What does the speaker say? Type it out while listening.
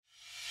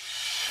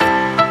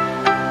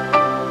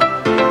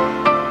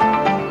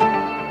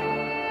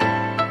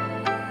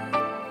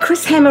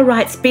Chris Hammer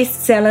writes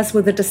bestsellers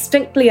with a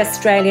distinctly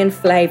Australian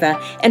flavour,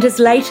 and his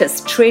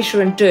latest,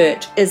 Treasure and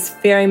Dirt, is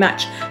very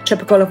much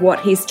typical of what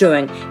he's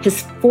doing.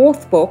 His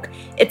fourth book,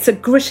 it's a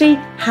gritty,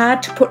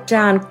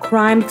 hard-to-put-down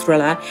crime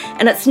thriller,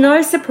 and it's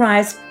no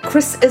surprise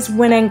Chris is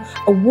winning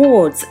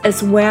awards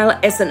as well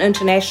as an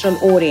international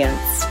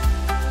audience.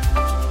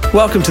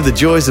 Welcome to The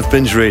Joys of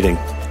Binge Reading,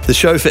 the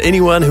show for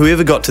anyone who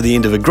ever got to the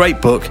end of a great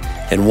book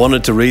and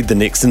wanted to read the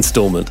next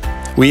instalment.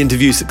 We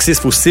interview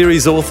successful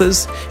series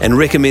authors and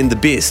recommend the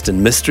best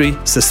in mystery,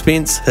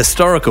 suspense,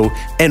 historical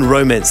and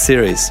romance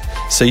series,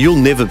 so you'll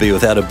never be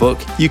without a book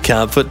you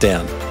can't put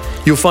down.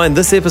 You'll find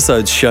this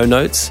episode's show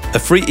notes, a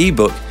free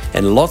ebook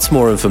and lots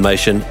more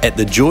information at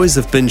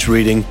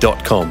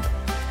thejoysofbingereading.com.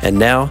 And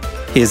now,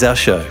 here's our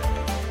show.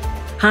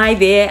 Hi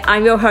there,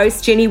 I'm your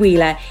host Jenny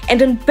Wheeler,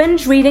 and in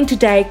Binge Reading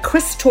today,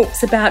 Chris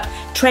talks about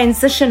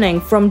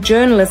transitioning from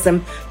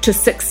journalism to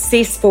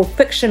successful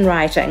fiction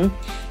writing.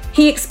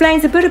 He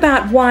explains a bit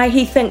about why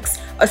he thinks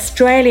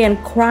Australian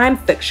crime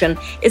fiction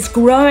is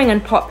growing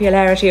in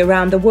popularity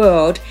around the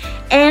world,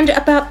 and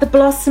about the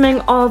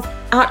blossoming of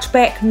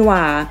Outback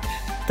Noir,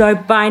 though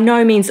by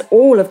no means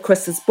all of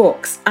Chris's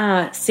books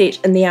are set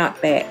in the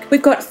Outback.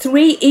 We've got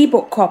 3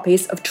 ebook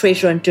copies of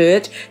Treasure and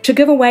Dirt to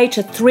give away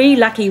to 3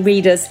 lucky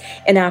readers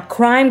in our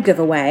crime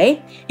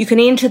giveaway. You can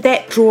enter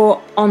that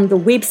draw on the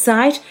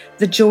website,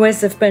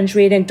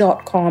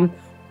 thejoysofbingereading.com,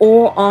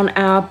 or on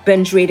our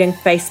Binge Reading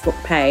Facebook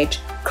page.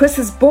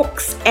 Chris's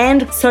books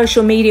and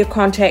social media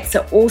contacts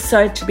are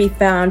also to be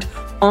found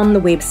on the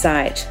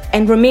website.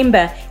 And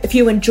remember, if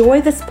you enjoy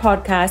this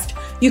podcast,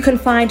 you can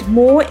find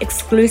more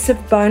exclusive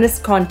bonus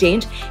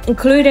content,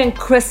 including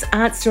Chris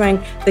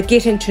answering the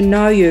Getting to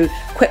Know You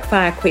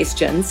quickfire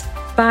questions,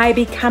 by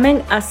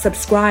becoming a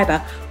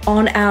subscriber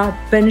on our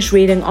Binge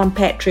Reading on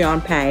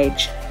Patreon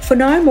page. For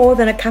no more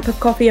than a cup of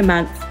coffee a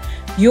month,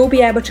 you'll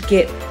be able to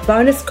get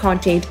bonus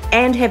content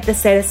and have the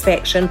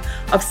satisfaction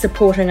of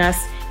supporting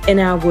us in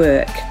our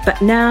work.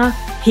 But now,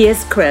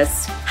 here's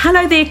Chris.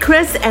 Hello there,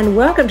 Chris, and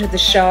welcome to the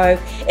show.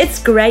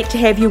 It's great to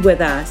have you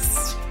with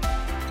us.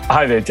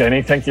 Hi there,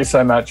 Jenny. Thank you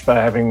so much for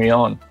having me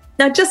on.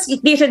 Now, just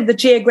getting the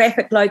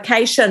geographic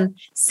location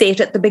set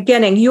at the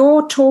beginning,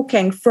 you're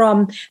talking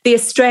from the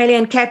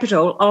Australian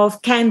capital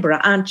of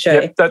Canberra, aren't you?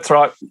 Yep, that's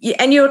right.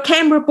 And you're a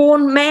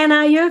Canberra-born man,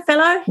 are you,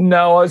 fellow?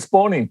 No, I was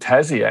born in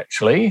Tassie,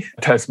 actually,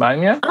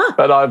 Tasmania,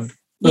 but I've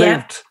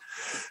lived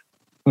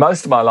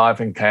most of my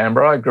life in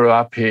Canberra. I grew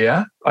up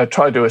here. I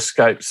tried to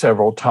escape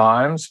several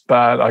times,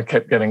 but I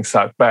kept getting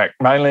sucked back.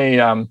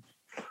 Mainly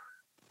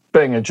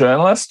being a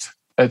journalist,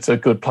 it's a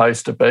good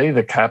place to be,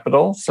 the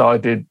capital. So I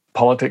did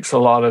politics a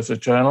lot as a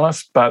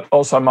journalist, but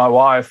also my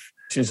wife,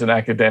 she's an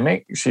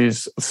academic. She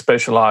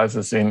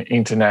specialises in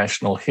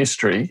international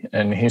history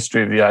and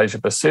history of the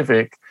Asia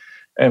Pacific.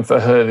 And for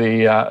her,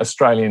 the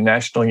Australian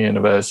National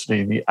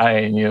University, the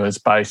ANU, is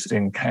based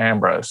in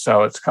Canberra.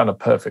 So it's kind of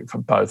perfect for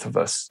both of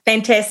us.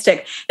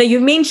 Fantastic. Now, you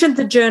mentioned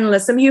the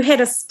journalism. You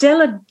had a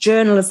stellar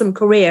journalism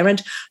career.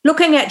 And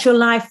looking at your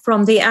life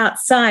from the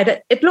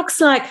outside, it looks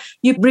like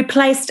you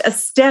replaced a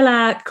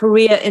stellar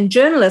career in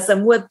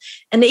journalism with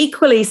an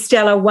equally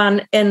stellar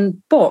one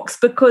in books,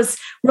 because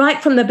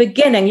right from the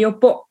beginning, your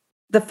book,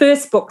 the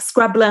first book,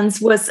 Scrublands,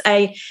 was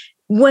a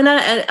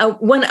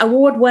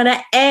award winner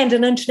and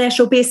an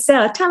international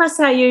bestseller. Tell us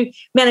how you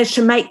managed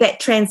to make that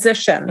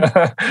transition.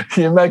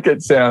 You make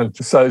it sound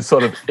so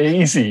sort of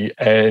easy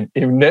and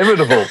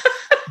inevitable,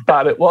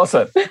 but it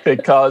wasn't,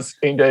 because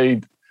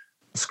indeed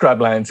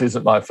Scrublands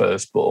isn't my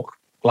first book.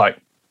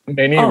 Like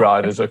many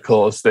writers, of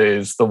course,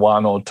 there's the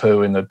 1 or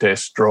 2 in the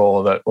desk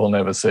drawer that will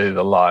never see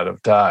the light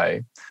of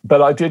day.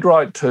 But I did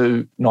write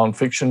 2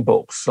 non-fiction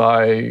books.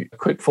 I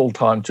quit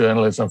full-time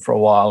journalism for a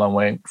while and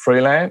went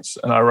freelance,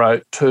 and I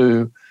wrote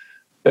 2.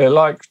 They're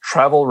like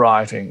travel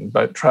writing,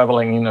 but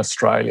travelling in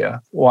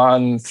Australia.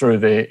 One through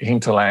the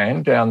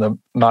hinterland down the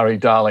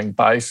Murray-Darling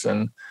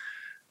Basin,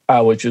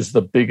 which is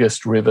the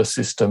biggest river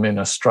system in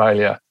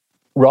Australia,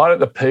 right at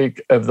the peak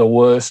of the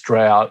worst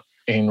drought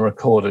in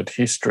recorded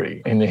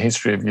history, in the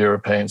history of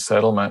European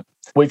settlement,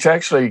 which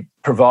actually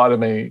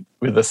provided me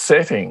with the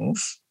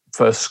settings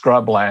for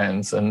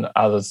Scrublands and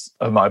others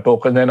of my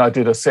book. And then I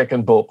did a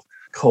second book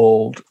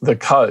called The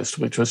Coast,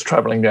 which was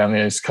travelling down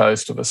the east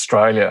coast of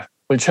Australia,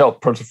 which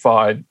helped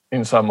provide,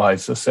 in some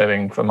ways, the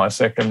setting for my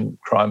second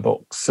crime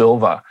book,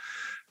 Silver.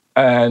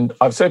 And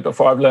I've said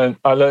before,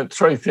 I learned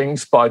 3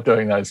 things by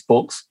doing those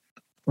books.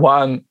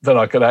 One, that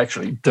I could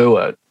actually do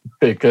it,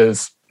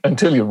 because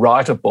until you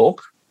write a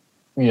book,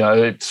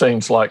 it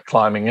seems like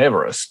climbing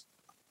Everest.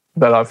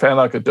 But I found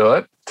I could do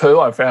it.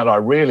 2, I found I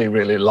really,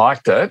 really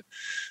liked it.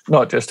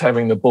 Not just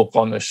having the book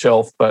on the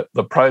shelf, but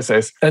the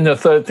process. And the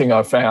third thing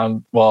I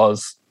found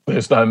was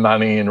there's no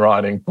money in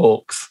writing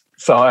books.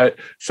 So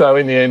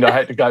in the end, I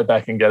had to go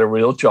back and get a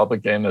real job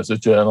again as a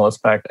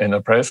journalist back in a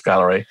press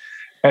gallery.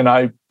 And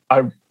I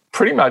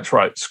pretty much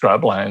wrote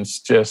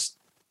Scrublands just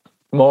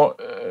more,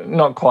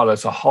 not quite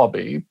as a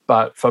hobby,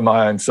 but for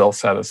my own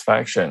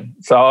self-satisfaction.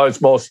 So I was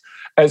more,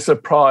 as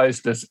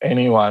surprised as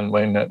anyone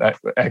when it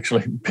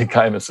actually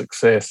became a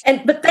success.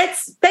 But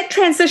that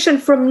transition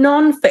from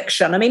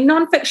non-fiction. I mean,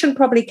 non-fiction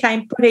probably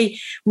came pretty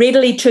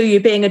readily to you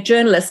being a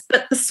journalist,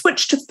 but the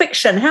switch to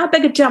fiction, how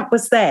big a jump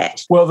was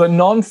that? Well, the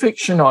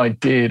non-fiction I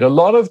did, a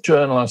lot of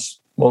journalists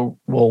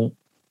will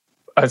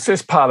it's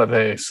just part of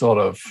their sort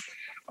of,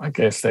 I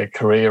guess, their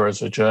career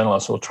as a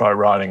journalist will try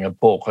writing a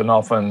book. And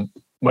often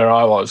where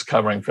I was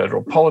covering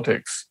federal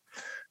politics,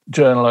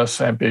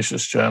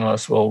 ambitious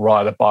journalists will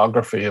write a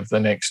biography of the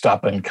next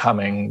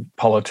up-and-coming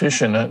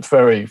politician. And it's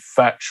very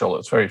factual.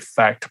 It's very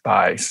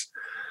fact-based.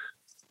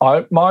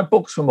 My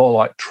books are more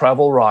like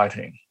travel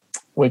writing,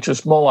 which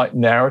is more like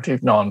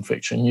narrative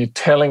non-fiction. You're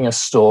telling a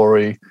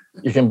story.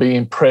 You can be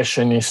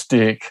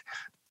impressionistic.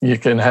 You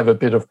can have a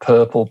bit of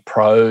purple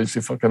prose,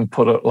 if I can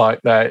put it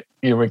like that.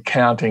 You're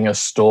recounting a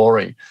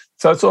story.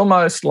 So it's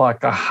almost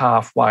like a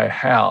halfway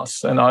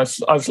house. And I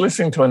was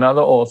listening to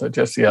another author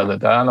just the other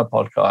day on a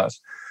podcast,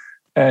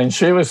 and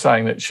she was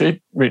saying that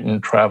she'd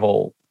written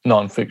travel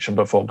non-fiction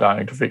before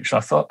going to fiction.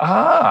 I thought,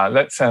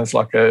 that sounds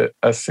like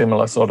a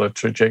similar sort of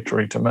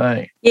trajectory to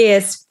me.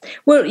 Yes.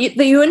 Well,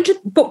 you're into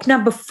book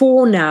number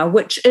 4 now,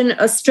 which in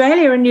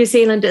Australia and New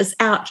Zealand is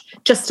out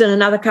just in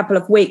another couple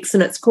of weeks,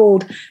 and it's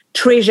called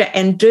Treasure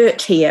and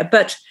Dirt here.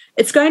 But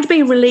it's going to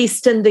be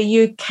released in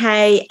the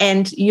UK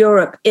and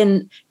Europe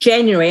in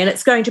January, and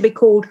it's going to be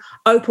called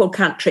Opal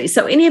Country.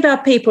 So any of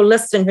our people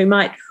listening who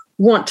might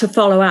want to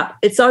follow up,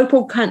 it's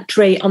Opal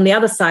Country on the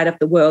other side of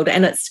the world,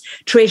 and it's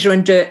Treasure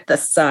and Dirt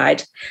this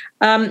side.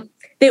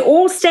 They're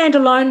all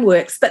standalone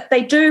works, but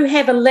they do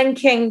have a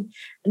linking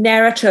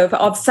narrative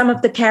of some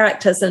of the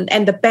characters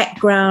and the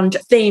background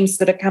themes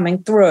that are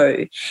coming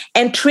through.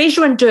 And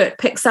Treasure and Dirt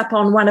picks up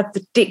on one of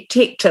the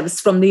detectives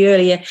from the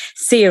earlier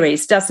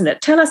series, doesn't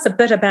it? Tell us a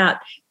bit about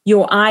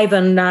your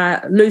Ivan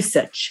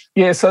Lucic.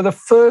 Yeah, so the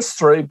first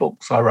 3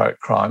 books I wrote,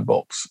 crime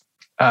books,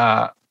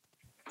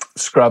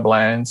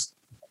 Scrublands,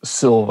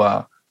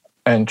 Silver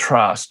and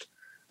Trust,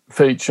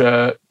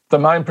 feature the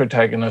main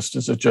protagonist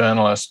is a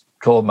journalist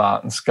called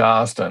Martin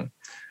Scarsden.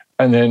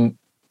 And then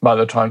by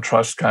the time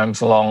Trust comes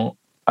along,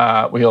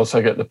 we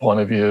also get the point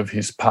of view of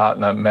his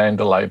partner,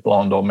 Mandalay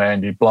Blonde or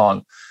Mandy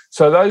Blonde.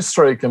 So those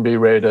 3 can be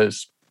read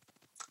as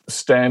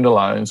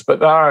standalones,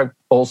 but they are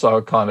also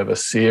a kind of a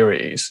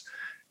series.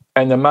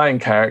 And the main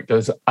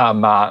characters are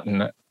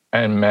Martin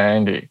and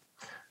Mandy.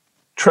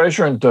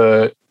 Treasure and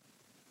Dirt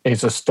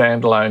is a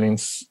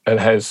standalone. It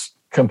has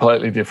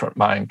completely different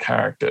main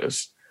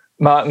characters.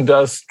 Martin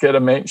does get a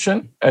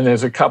mention, and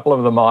there's a couple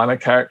of the minor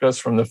characters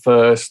from the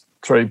first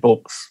 3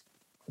 books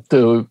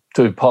do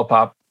pop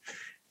up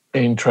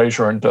in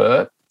Treasure and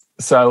Dirt.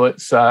 So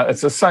it's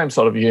the same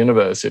sort of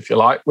universe, if you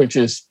like, which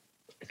is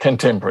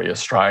contemporary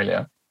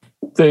Australia.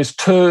 There's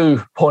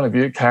 2 point of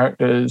view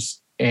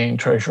characters in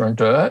Treasure and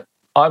Dirt.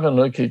 Ivan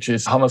Lucic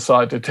is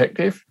homicide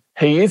detective.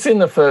 He is in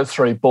the first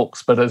 3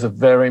 books, but as a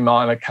very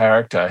minor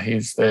character.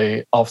 He's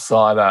the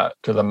offsider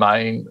to the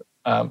main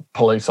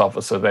police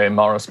officer there,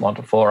 Maurice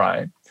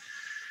Montefiore.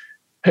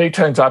 He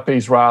turns up,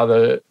 he's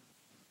rather,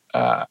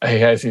 he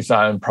has his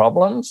own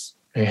problems.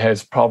 He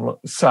has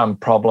some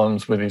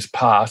problems with his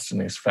past and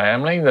his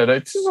family that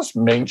it's just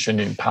mentioned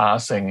in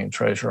passing in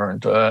Treasure and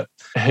Dirt.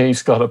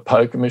 He's got a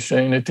poker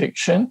machine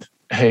addiction.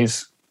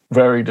 He's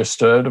very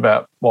disturbed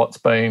about what's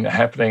been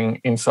happening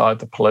inside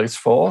the police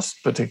force,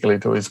 particularly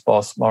to his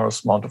boss,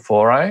 Maurice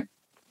Montefiore.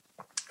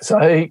 So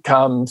he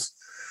comes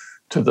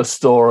to the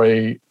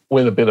story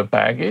with a bit of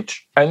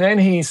baggage. And then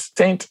he's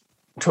sent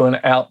to an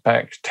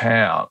outback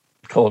town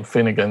called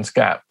Finnegan's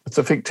Gap. It's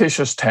a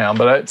fictitious town,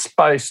 but it's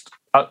based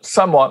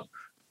somewhat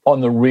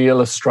on the real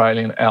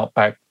Australian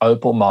outback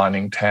opal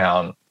mining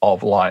town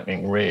of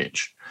Lightning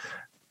Ridge.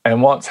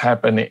 And what's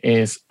happened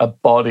is a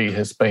body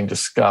has been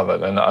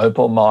discovered, an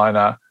opal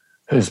miner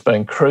who's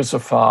been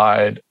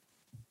crucified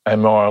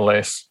and more or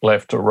less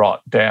left to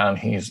rot down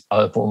his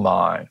opal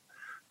mine.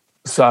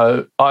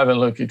 So Ivan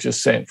Lucic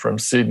is sent from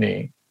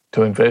Sydney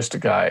to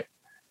investigate.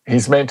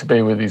 He's meant to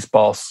be with his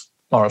boss,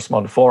 Maurice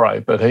Montefiore,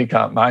 but he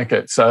can't make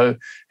it. So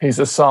he's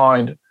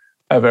assigned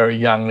a very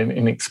young and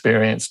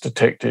inexperienced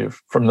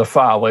detective from the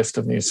far west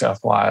of New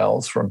South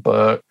Wales, from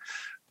Burke,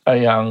 a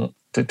young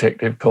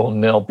detective called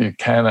Nell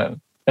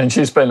Buchanan. And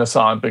she's been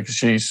assigned because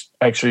she's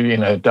actually,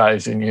 in her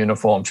days in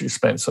uniform, she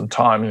spent some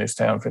time in this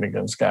town,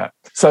 Finnegan's Gap.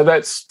 So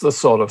that's the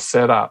sort of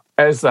setup.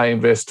 As they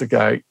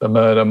investigate the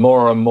murder,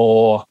 more and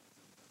more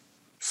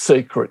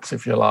secrets,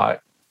 if you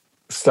like,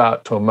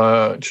 start to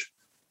emerge.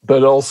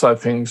 But also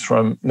things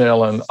from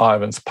Nell and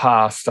Ivan's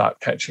past start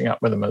catching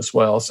up with them as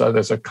well. So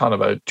there's a kind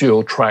of a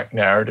dual-track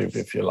narrative,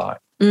 if you like.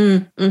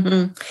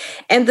 Mm-hmm.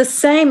 And the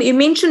same, you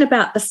mentioned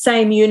about the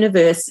same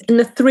universe. In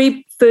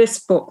the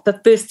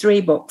first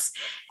 3 books,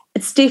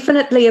 it's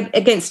definitely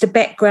against a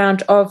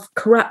background of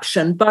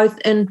corruption, both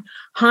in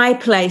high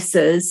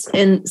places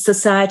in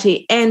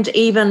society and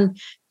even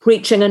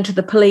reaching into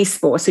the police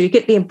force. So you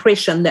get the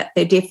impression that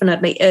there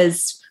definitely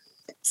is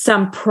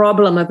some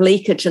problem of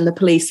leakage in the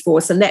police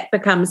force, and that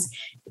becomes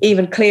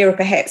even clearer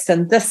perhaps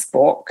in this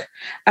book.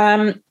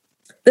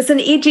 There's an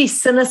edgy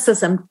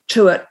cynicism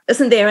to it,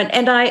 isn't there?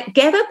 And I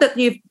gather that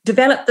you've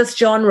developed this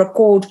genre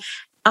called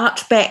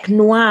Outback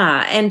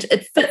Noir, and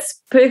it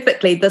fits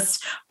perfectly this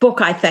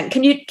book, I think.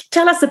 Can you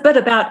tell us a bit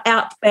about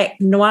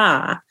Outback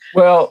Noir?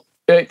 Well,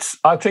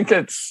 I think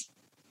it's,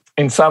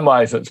 in some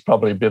ways, it's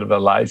probably a bit of a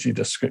lazy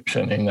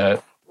description in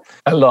that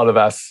a lot of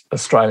us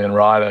Australian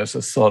writers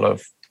are sort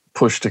of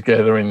pushed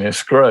together in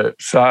this group.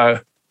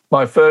 So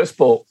my first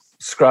book,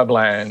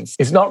 Scrublands,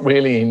 is not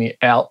really in the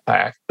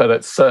outback, but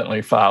it's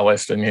certainly far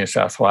western New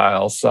South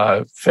Wales,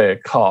 so fair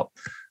cop.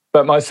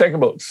 But my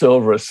second book,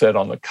 Silver, is set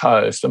on the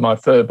coast, and my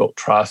third book,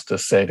 Trust,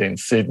 is set in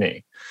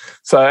Sydney.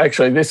 So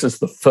actually, this is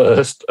the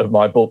first of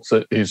my books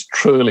that is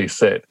truly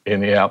set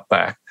in the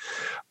outback.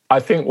 I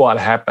think what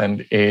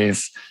happened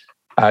is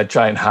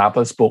Jane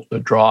Harper's book, The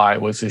Dry,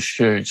 was this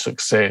huge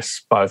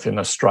success both in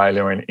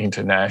Australia and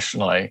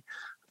internationally.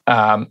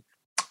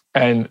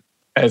 And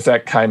as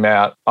that came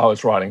out, I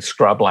was writing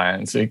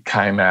Scrublands. It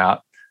came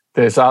out.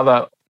 There's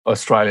other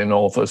Australian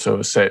authors who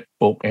have set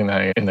book in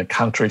the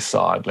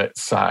countryside,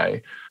 let's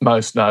say.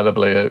 Most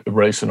notably, a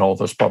recent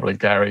author is probably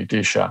Gary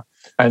Disher.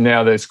 And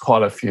now there's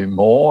quite a few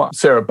more.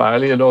 Sarah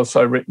Bailey had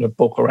also written a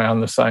book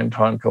around the same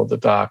time called The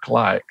Dark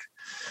Lake.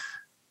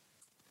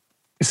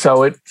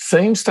 So it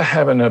seems to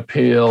have an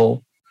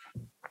appeal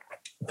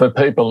for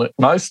people.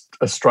 Most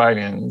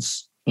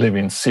Australians live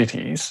in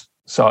cities,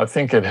 so I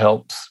think it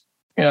helps,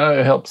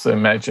 it helps the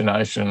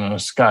imagination and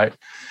escape.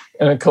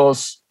 And of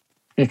course,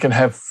 you can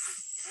have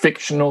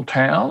fictional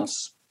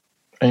towns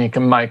and you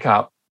can make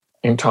up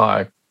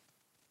entire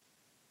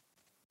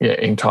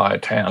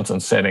towns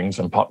and settings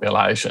and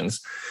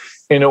populations.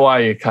 In a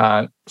way, you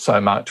can't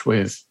so much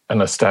with an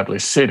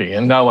established city.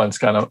 And no one's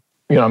going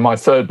to, my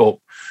third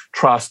book,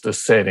 Trust,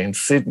 is set in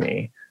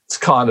Sydney. It's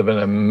kind of an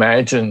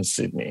imagined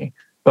Sydney,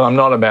 but I'm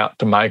not about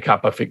to make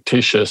up a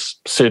fictitious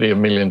city of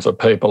millions of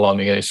people on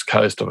the east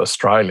coast of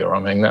Australia. I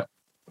mean, that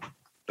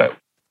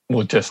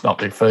would just not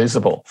be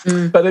feasible.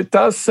 But it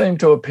does seem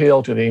to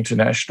appeal to the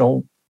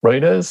international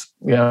readers,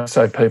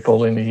 so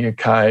people in the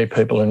UK,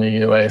 people in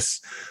the US,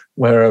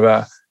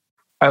 wherever.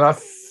 And I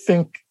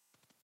think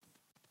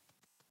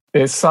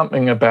there's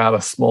something about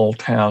a small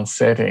town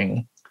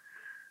setting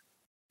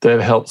that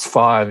helps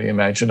fire the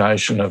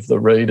imagination of the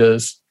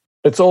readers.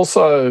 It's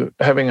also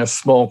having a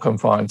small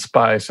confined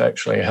space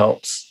actually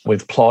helps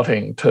with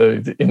plotting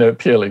too, in a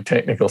purely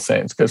technical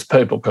sense, because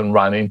people can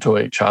run into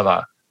each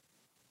other,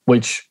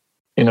 which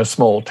in a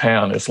small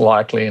town is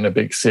likely in a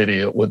big city.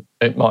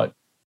 It might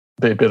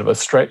be a bit of a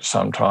stretch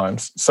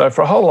sometimes. So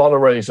for a whole lot of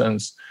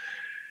reasons,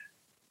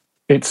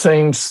 it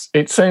seems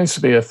to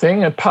be a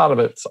thing. And part of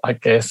it's, I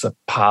guess,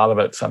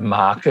 a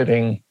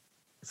marketing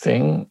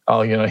thing.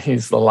 Oh,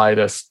 here's the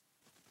latest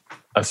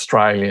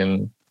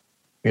Australian,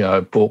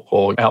 book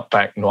or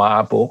Outback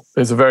Noir book.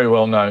 There's a very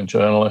well-known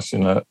journalist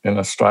in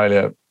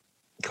Australia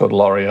called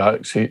Laurie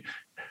Oakes,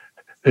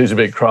 who's a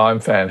big crime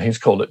fan. He's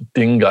called it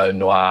Dingo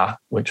Noir,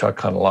 which I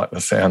kind of like the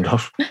sound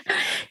of.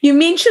 You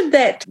mentioned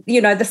that,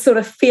 the sort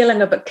of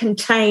feeling of a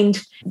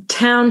contained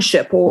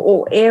township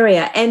or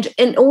area. And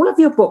in all of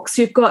your books,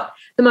 you've got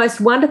the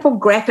most wonderful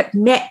graphic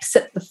maps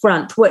at the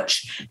front,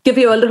 which give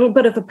you a little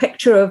bit of a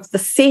picture of the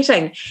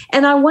setting.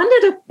 And I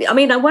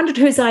wondered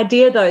whose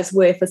idea those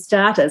were for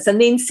starters. And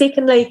then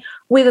secondly,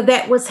 whether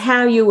that was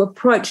how you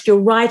approached your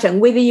writing,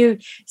 whether you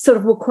sort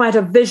of were quite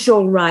a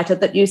visual writer,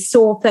 that you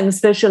saw things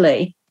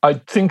visually. I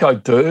think I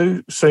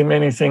do see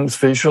many things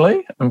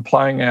visually, and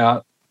playing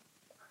out,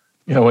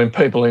 when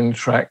people are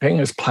interacting,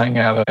 is playing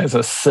out as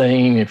a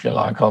scene, if you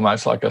like,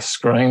 almost like a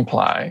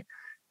screenplay.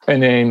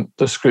 And then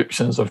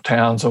descriptions of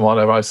towns and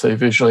whatever I see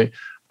visually.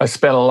 I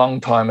spent a long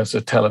time as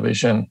a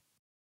television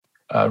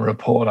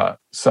reporter,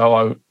 so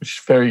I was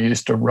very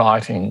used to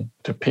writing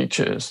to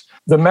pictures.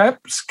 The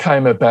maps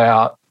came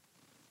about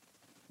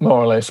more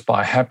or less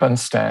by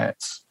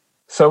happenstance.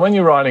 So when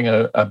you're writing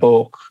a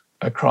book,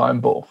 a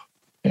crime book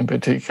in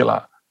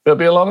particular, there'll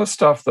be a lot of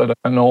stuff that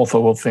an author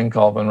will think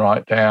of and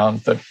write down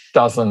that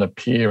doesn't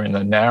appear in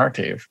the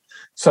narrative.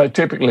 So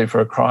typically for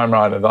a crime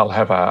writer, they'll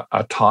have a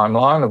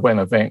timeline of when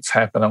events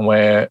happen and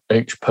where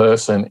each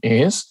person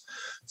is.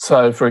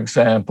 So, for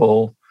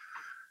example,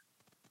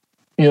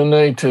 you'll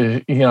need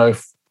to,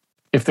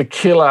 if the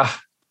killer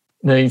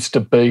needs to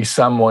be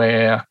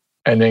somewhere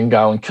and then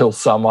go and kill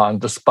someone,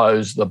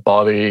 dispose of the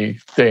body,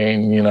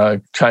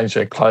 then, change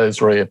their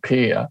clothes,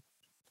 reappear,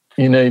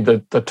 you need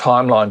the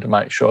timeline to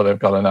make sure they've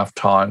got enough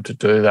time to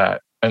do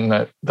that, and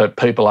that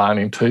people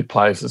aren't in two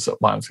places at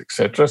once,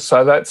 etc.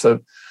 So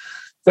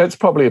that's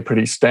probably a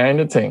pretty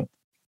standard thing.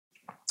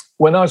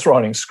 When I was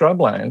writing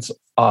Scrublands,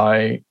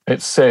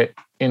 it's set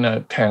in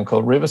a town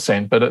called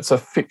Riversend, but it's a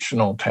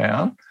fictional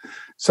town.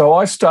 So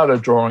I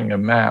started drawing a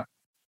map,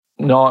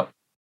 not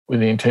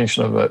with the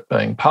intention of it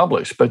being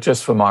published, but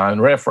just for my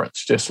own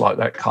reference, just like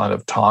that kind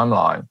of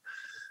timeline,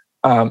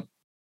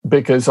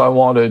 because I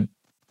wanted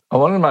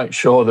to make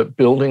sure that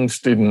buildings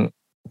didn't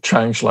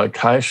change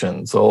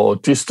locations or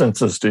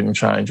distances didn't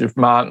change. If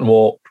Martin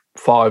walked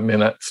 5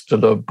 minutes to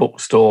the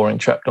bookstore in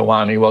chapter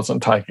 1, he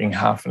wasn't taking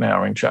half an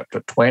hour in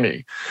chapter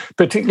 20,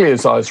 particularly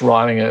as I was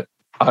writing it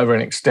over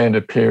an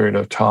extended period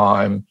of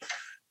time,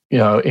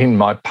 in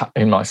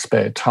my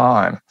spare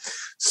time.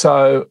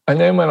 So, and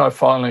then when I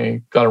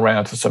finally got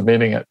around to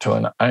submitting it to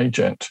an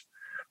agent,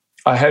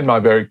 I had my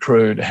very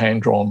crude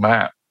hand-drawn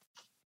map,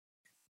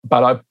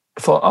 but I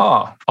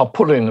thought, I'll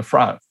put it in the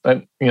front.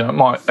 And,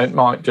 it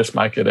might just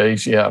make it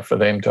easier for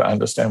them to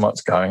understand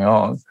what's going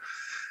on.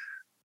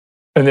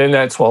 And then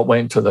that's what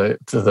went to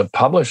the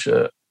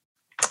publisher.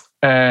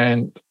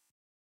 And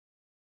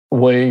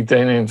we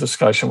then, in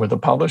discussion with the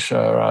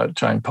publisher,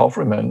 Jane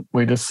Pofferman,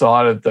 we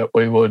decided that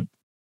we would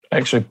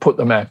actually put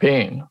the map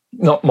in,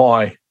 not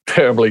my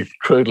terribly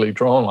crudely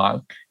drawn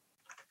one.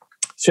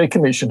 She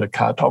commissioned a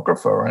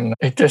cartographer, and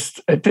it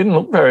didn't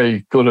look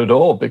very good at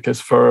all,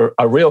 because for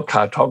a real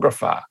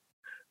cartographer,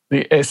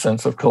 the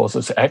essence, of course,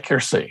 is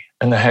accuracy,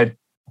 and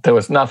there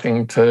was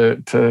nothing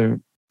to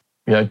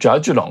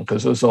judge it on,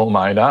 because it was all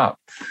made up.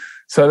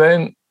 So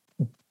then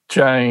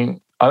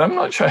Jane, I'm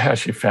not sure how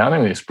she found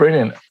him, this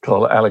brilliant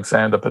called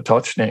Alexander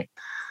Potocznik,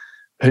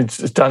 who's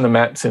done the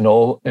maps in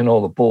all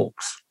the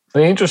books.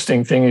 The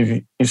interesting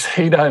thing is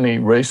he'd only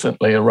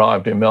recently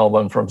arrived in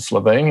Melbourne from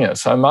Slovenia.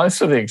 So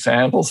most of the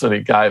examples that he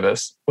gave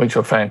us, which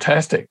were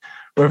fantastic,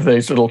 were of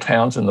these little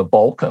towns in the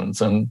Balkans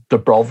and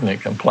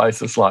Dubrovnik and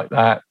places like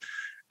that.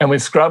 And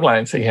with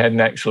Scrublands, he hadn't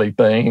actually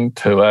been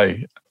to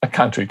a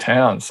country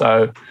town.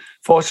 So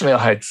fortunately,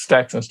 I had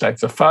stacks and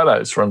stacks of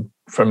photos from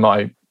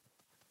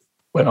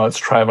when I was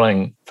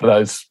travelling for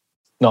those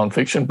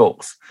non-fiction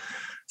books.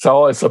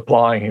 So I was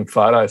supplying him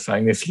photos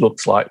saying this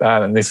looks like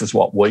that, and this is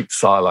what wheat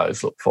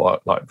silos look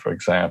like, for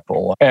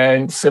example.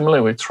 And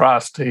similarly with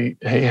Trust, he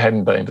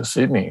hadn't been to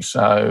Sydney,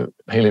 so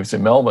he lives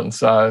in Melbourne,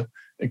 so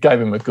it gave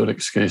him a good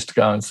excuse to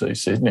go and see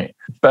Sydney.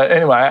 But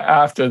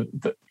anyway,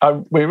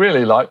 we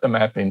really like the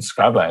map in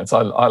Scrublands.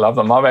 I love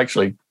them. I've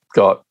actually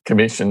got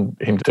commissioned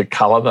him to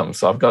colour them,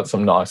 so I've got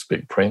some nice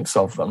big prints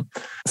of them.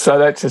 So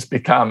that's just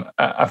become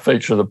a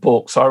feature of the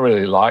book, so I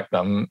really like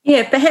them.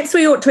 Yeah, perhaps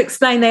we ought to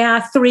explain they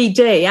are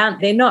 3D, aren't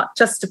they? Not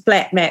just a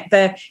flat map.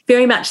 They're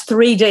very much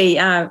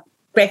 3D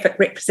graphic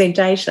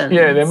representations.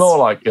 Yeah, they're more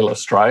like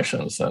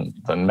illustrations than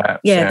maps.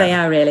 Yeah, they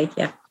are really,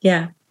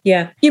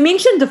 yeah. You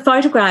mentioned the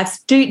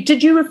photographs.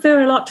 Did you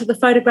refer a lot to the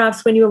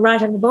photographs when you were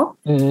writing the book?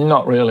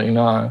 Not really,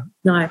 no.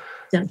 No.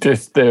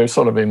 Just they're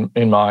sort of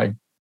in my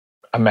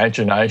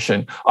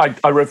imagination.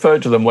 I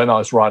referred to them when I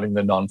was writing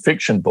the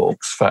non-fiction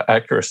books for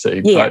accuracy,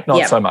 but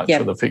not so much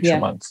for the fiction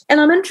ones. And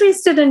I'm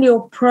interested in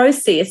your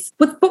process.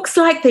 With books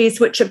like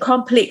these, which are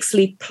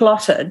complexly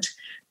plotted,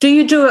 do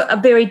you do a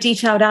very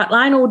detailed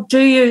outline, or do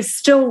you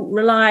still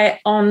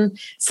rely on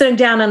sitting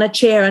down in a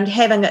chair and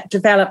having it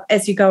develop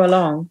as you go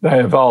along?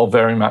 They evolve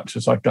very much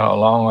as I go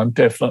along. I'm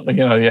definitely,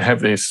 you have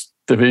this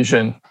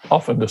division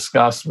often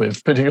discussed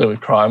with, particularly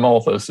with crime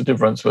authors, the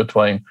difference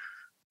between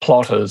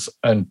plotters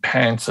and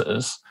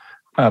pantsers.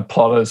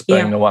 Plotters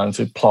being the ones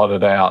who plot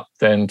it out,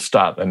 then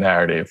start the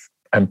narrative,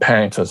 and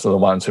pantsers are the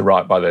ones who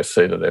write by their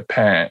seat of their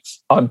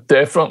pants. I'm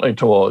definitely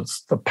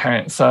towards the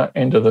pantser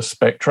end of the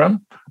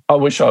spectrum. I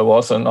wish I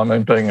wasn't. I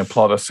mean, being a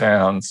plotter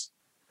sounds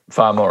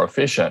far more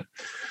efficient.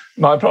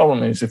 My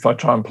problem is if I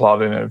try and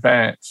plot in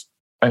advance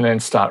and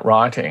then start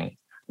writing,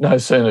 no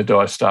sooner do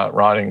I start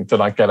writing than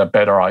I get a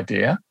better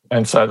idea.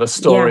 And so the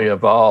story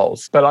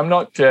evolves. But I'm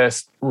not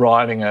just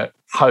writing it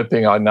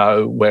hoping I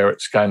know where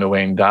it's going to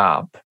end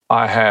up.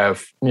 I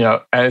have,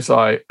 as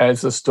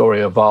the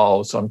story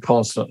evolves, I'm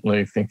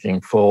constantly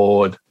thinking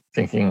forward,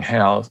 thinking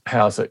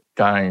how's it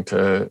going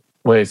to,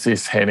 where's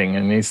this heading,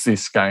 and is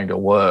this going to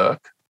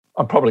work?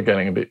 I'm probably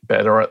getting a bit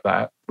better at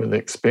that with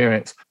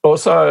experience.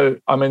 Also,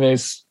 I mean,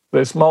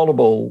 there's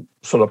multiple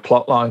sort of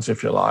plot lines,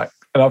 if you like,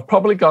 and I've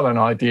probably got an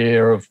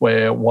idea of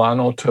where one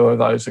or two of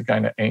those are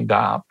going to end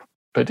up,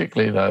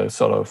 particularly those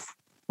sort of,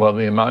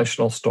 the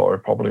emotional story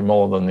probably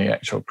more than the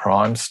actual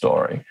crime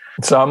story.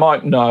 So I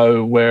might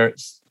know where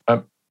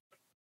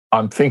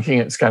I'm thinking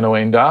it's going to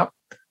end up,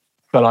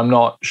 but I'm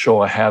not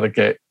sure how to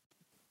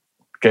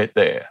get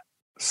there.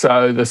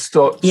 So the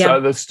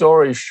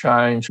stories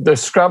change. The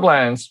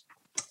Scrublands,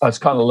 I was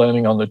kind of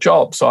learning on the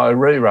job, so I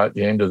rewrote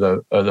the end of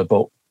the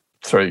book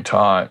 3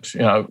 times.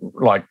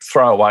 Like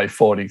throw away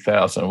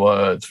 40,000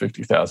 words,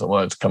 50,000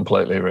 words,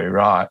 completely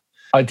rewrite.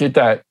 I did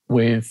that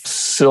with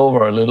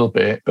Silver a little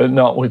bit, but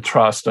not with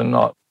Trust and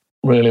not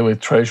really with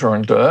Treasure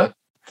and Dirt.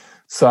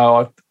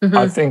 So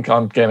I think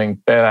I'm getting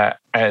better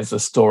as the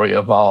story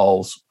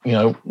evolves,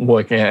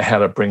 working out how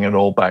to bring it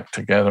all back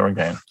together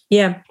again.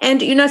 Yeah.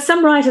 And,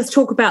 some writers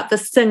talk about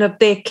this thing of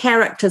their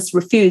characters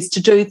refuse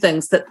to do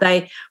things that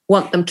they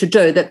want them to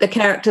do, that the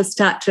characters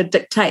start to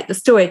dictate the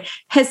story.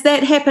 Has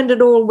that happened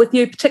at all with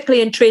you,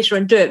 particularly in Treasure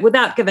and Dirt,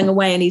 without giving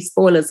away any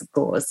spoilers, of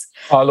course?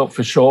 Oh, look,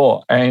 for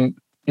sure. And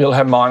you'll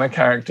have minor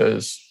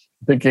characters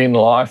begin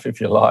life,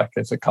 if you like,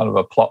 as a kind of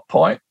a plot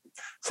point.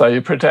 So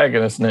your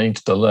protagonist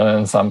needs to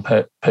learn some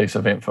piece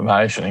of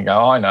information and go,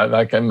 I know,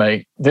 they can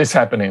meet. This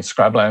happened in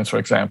Scrublands, for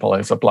example.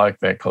 There's a bloke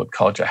there called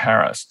Codger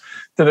Harris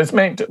that is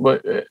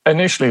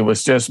initially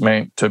was just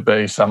meant to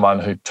be someone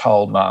who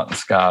told Martin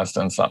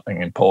Scarsden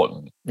something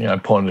important,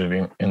 pointed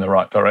him in the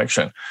right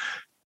direction.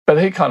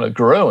 But he kind of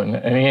grew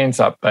and he ends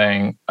up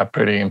being a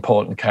pretty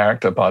important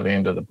character by the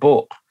end of the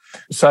book.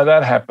 So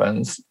that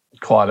happens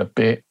quite a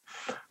bit.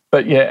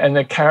 But yeah, and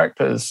the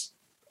characters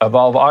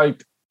evolve. I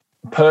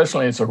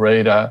personally, as a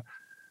reader,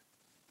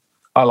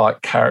 I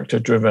like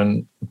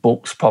character-driven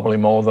books probably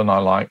more than I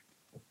like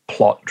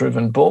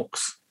plot-driven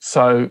books.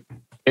 So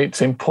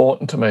it's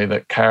important to me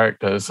that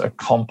characters are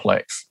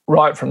complex.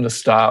 Right from the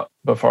start,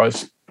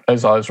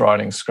 as I was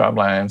writing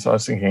Scrublands, I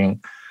was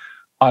thinking,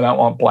 I don't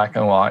want black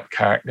and white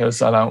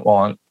characters. I don't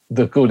want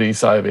the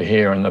goodies over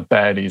here and the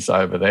baddies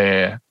over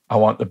there. I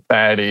want the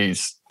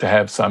baddies to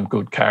have some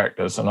good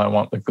characters and I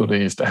want the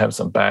goodies to have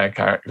some bad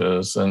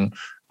characters and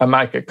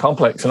make it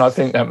complex. And I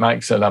think that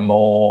makes it a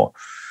more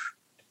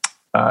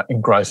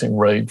engrossing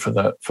read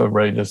for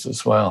readers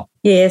as well.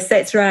 Yes,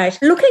 that's right.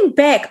 Looking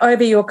back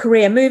over your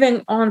career,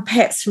 moving on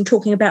perhaps from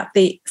talking about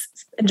the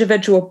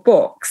individual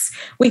books,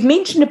 we've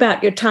mentioned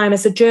about your time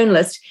as a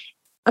journalist.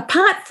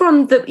 Apart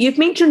from you've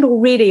mentioned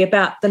already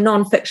about the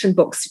non-fiction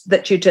books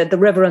that you did, The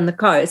River and the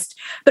Coast,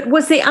 but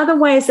was there other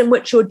ways in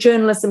which your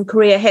journalism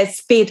career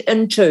has fed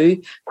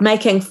into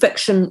making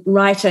fiction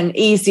writing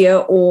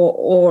easier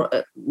or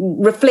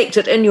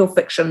reflected in your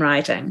fiction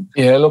writing?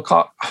 Yeah, look,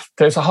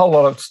 there's a whole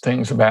lot of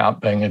things about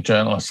being a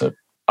journalist that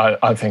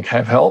I think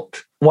have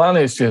helped. One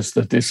is just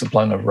the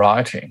discipline of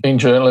writing. In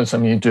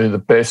journalism, you do the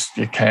best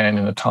you can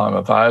in the time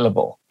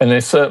available. And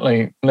there's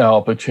certainly no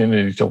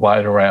opportunity to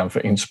wait around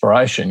for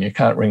inspiration. You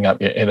can't ring up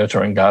your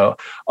editor and go,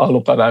 oh,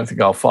 look, I don't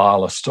think I'll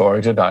file a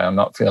story today. I'm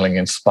not feeling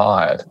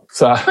inspired.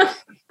 So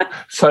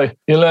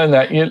you learn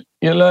that. You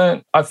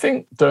learn, I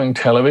think doing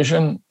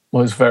television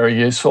was very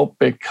useful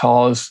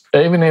because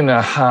even in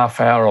a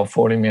half hour or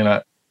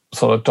 40-minute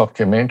sort of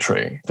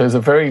documentary, there's a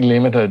very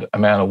limited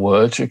amount of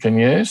words you can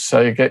use.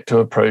 So you get to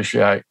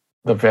appreciate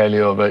the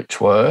value of each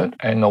word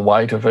and the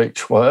weight of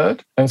each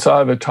word. And so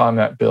over time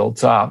that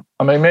builds up.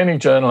 I mean, many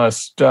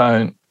journalists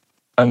are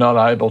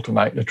not able to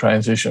make the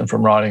transition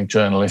from writing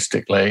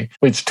journalistically,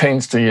 which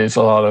tends to use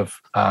a lot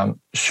of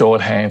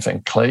shorthands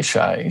and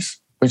cliches,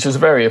 which is a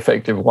very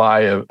effective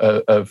way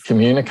of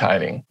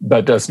communicating,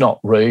 but does not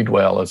read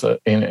well as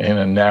in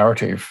a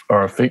narrative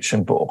or a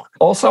fiction book.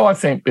 Also, I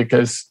think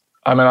because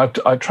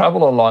I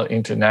travel a lot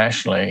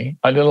internationally.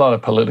 I did a lot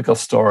of political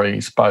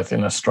stories, both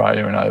in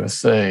Australia and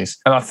overseas.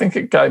 And I think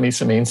it gave me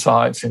some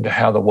insights into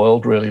how the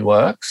world really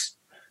works,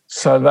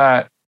 so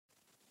that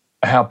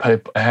how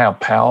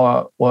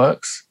power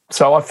works.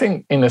 So I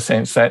think, in a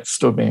sense, that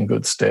stood me in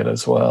good stead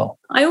as well.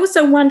 I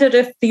also wondered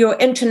if your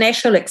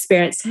international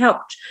experience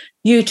helped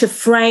you to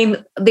frame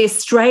the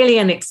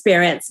Australian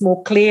experience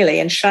more clearly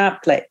and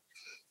sharply,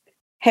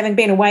 having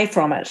been away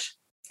from it.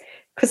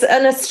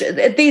 Because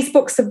these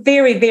books are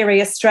very,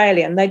 very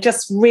Australian. They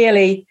just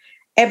really,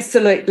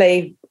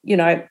 absolutely,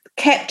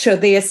 capture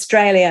the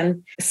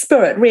Australian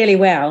spirit really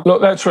well.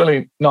 Look, that's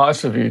really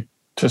nice of you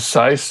to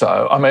say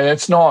so. I mean,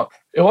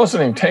 it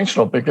wasn't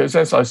intentional because,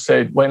 as I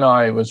said, when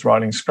I was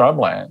writing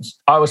Scrublands,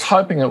 I was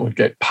hoping it would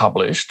get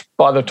published.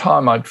 By the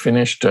time I'd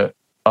finished it,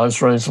 I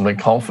was reasonably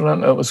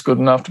confident it was good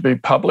enough to be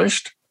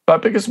published.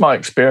 But because my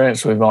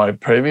experience with my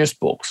previous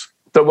books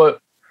that were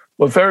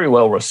very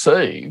well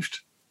received,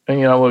 and,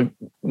 we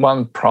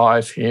won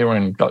prize here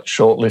and got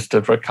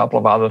shortlisted for a couple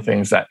of other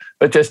things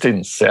but just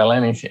didn't sell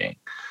anything.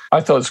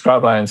 I thought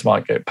Scrublands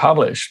might get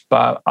published,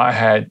 but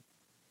I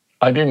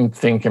didn't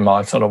think in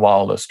my sort of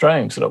wildest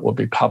dreams that it would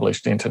be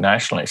published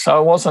internationally. So I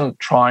wasn't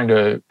trying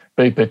to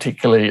be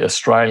particularly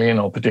Australian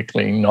or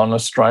particularly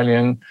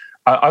non-Australian.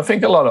 I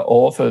think a lot of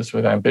authors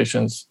with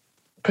ambitions,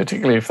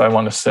 particularly if they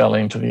want to sell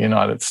into the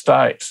United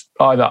States,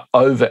 either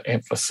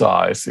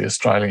overemphasise the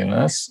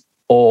Australianness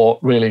or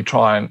really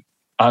try and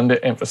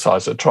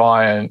underemphasize it,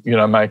 try and,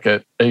 make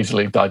it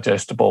easily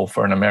digestible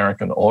for an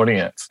American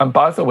audience. And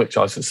both of which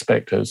I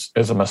suspect is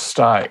a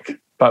mistake.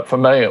 But for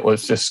me, it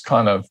was just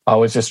I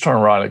was just trying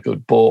to write a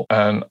good book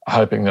and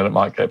hoping that it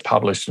might get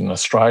published in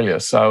Australia.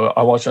 So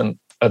I wasn't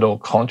at all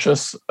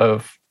conscious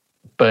of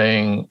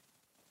being,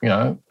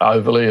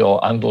 overly or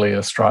underly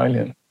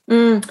Australian.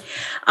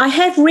 I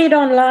have read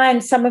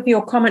online some of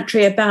your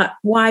commentary about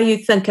why you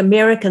think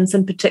Americans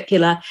in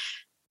particular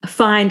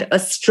find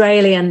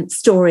Australian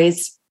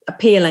stories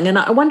appealing. And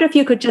I wonder if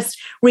you could just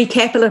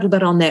recap a little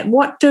bit on that.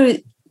 What do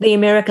the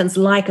Americans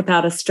like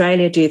about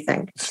Australia, do you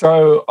think?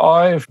 So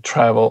I've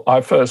travelled.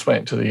 I first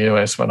went to the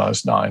US when I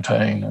was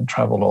 19 and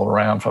travelled all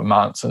around for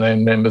months, and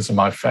then members of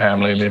my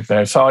family lived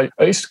there. So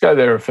I used to go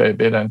there a fair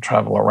bit and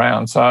travel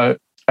around.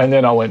 And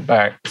then I went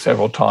back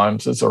several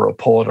times as a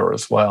reporter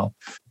as well.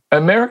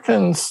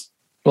 Americans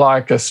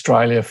like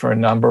Australia for a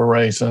number of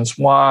reasons.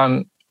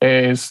 One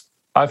is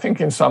I think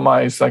in some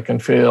ways they can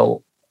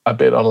feel a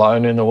bit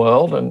alone in the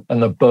world,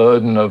 and the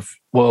burden of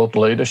world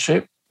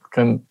leadership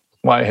can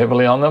weigh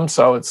heavily on them.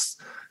 So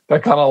they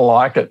kind of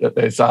like it that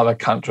there's other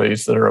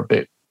countries that are a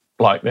bit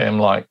like them,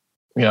 like,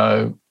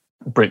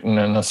 Britain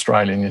and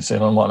Australia, New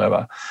Zealand,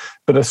 whatever.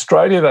 But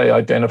Australia, they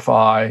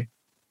identify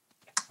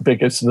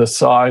because of the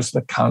size of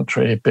the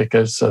country,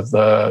 because of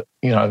the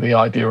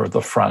idea of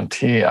the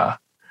frontier.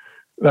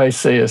 They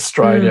see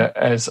Australia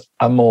as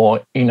a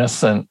more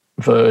innocent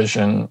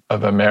version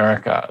of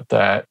America,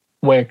 that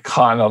we're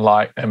kind of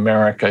like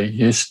America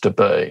used to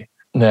be.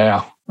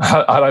 Now,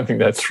 I don't think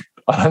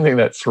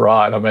that's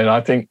right. I mean,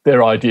 I think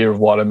their idea of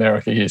what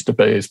America used to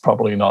be is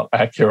probably not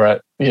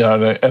accurate,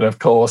 and of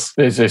course,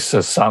 there's this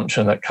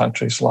assumption that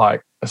countries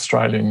like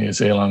Australia and New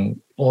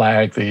Zealand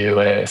lag the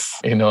US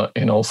in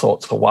all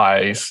sorts of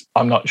ways.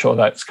 I'm not sure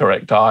that's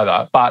correct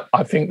either, but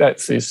I think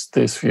that's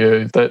this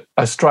view that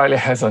Australia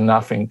has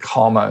enough in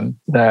common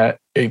that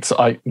it's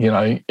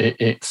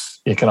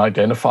you can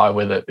identify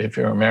with it if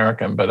you're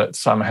American, but it's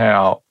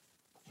somehow,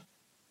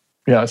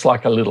 it's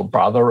like a little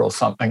brother or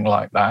something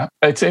like that.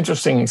 It's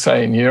interesting,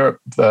 say in Europe,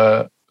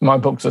 my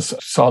books are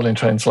sold in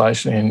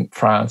translation in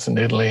France and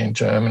Italy and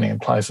Germany and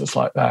places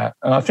like that.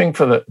 And I think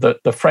for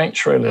the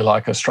French really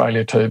like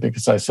Australia too,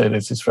 because they said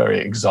it's this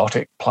very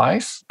exotic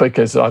place,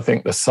 because I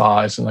think the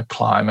size and the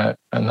climate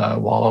and the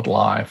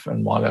wildlife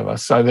and whatever.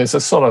 So there's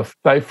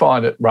they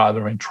find it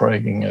rather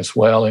intriguing as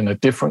well in a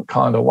different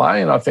kind of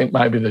way. And I think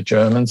maybe the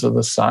Germans are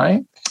the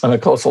same. And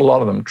of course, a lot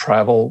of them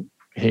travel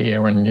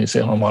here in New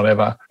Zealand,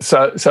 whatever.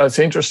 So it's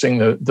interesting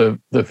the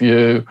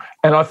view,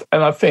 and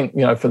I think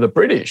for the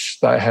British,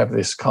 they have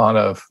this kind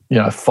of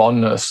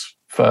fondness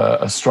for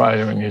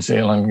Australia and New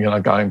Zealand,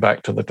 going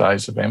back to the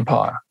days of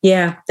empire.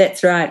 Yeah,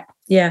 that's right.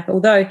 Yeah,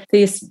 although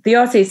the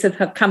Aussies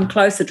have come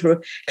closer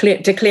to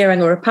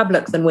declaring a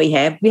republic than we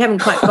have. We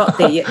haven't quite got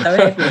there yet, though,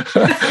 have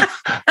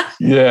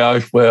we? Yeah,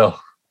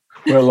 well,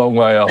 we're a long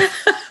way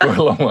off. We're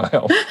a long way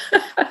off.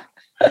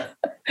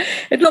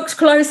 It looks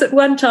close at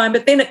one time,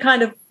 but then it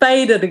kind of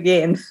faded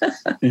again.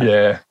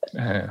 Yeah.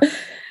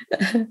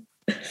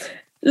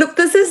 Look,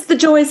 this is the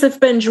joys of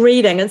binge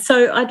reading. And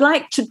so I'd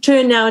like to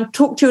turn now and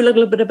talk to you a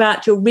little bit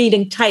about your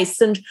reading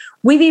tastes and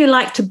whether you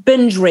like to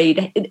binge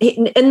read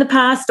in the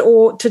past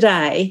or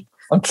today.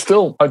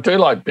 I do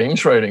like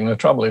binge reading. The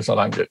trouble is I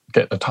don't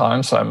get the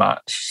time so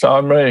much. So I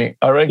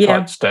read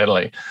quite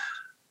steadily.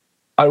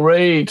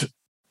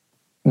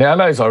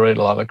 Nowadays, I read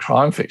a lot of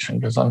crime fiction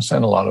because I'm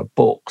sent a lot of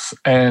books,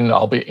 and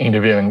I'll be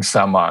interviewing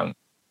someone,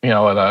 at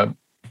a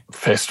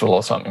festival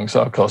or something.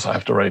 So, of course, I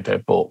have to read their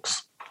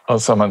books, or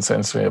someone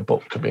sends me a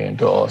book to be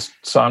endorsed.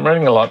 So I'm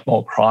reading a lot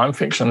more crime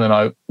fiction than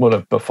I would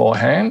have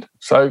beforehand.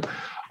 So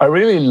I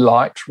really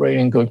liked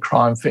reading good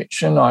crime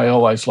fiction. I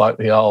always liked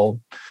the old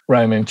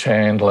Raymond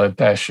Chandler,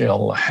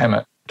 Dashiell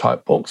Hammett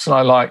type books, and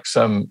I like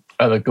some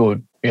other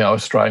good,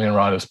 Australian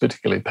writers,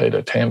 particularly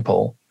Peter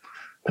Temple,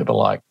 people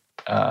like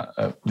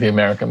the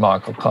American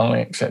Michael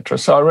Connelly, etc.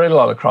 So I read a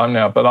lot of crime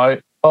now, but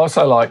I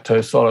also like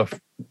to sort of,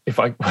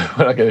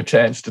 when I get a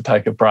chance to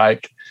take a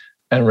break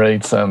and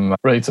read some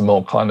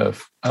more kind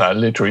of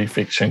literary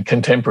fiction,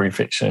 contemporary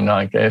fiction,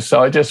 I guess.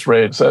 So I just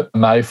read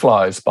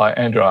Mayflies by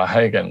Andrew R.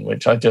 Hagen,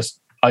 which I just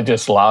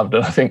loved.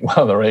 And I think one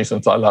of the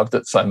reasons I loved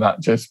it so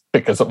much is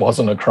because it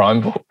wasn't a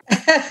crime book.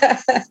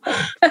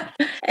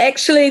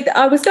 Actually,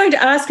 I was going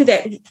to ask you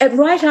that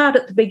right out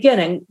at the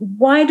beginning.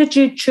 Why did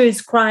you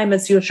choose crime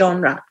as your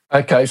genre?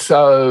 Okay,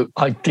 so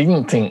I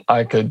didn't think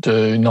I could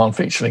do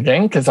nonfiction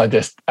again because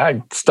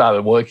I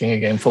started working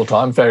again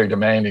full-time, very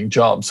demanding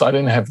job. So I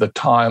didn't have the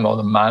time or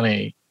the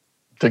money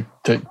to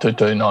do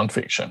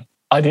nonfiction.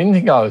 I didn't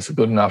think I was a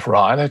good enough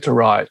writer to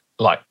write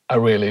like a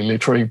really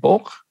literary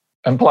book.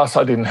 And plus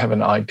I didn't have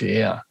an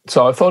idea.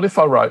 So I thought if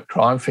I wrote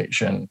crime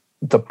fiction,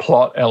 the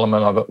plot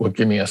element of it would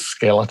give me a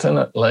skeleton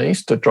at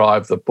least to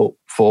drive the book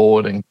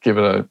forward and give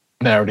it a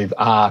narrative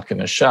arc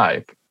and a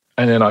shape.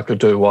 And then I could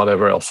do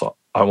whatever else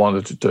I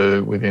wanted to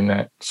do within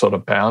that sort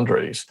of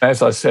boundaries.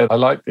 As I said, I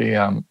like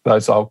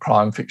those old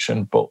crime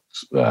fiction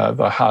books,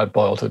 the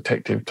hard-boiled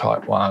detective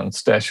type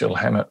ones, Dashiell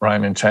Hammett,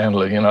 Raymond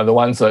Chandler, the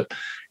ones that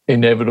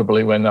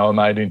inevitably, when they were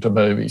made into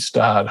movies,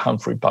 starred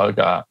Humphrey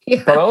Bogart.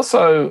 Yeah. But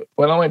also,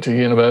 when I went to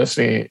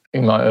university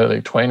in my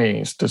early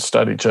 20s to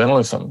study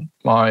journalism,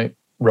 my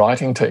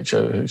writing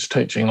teacher, who's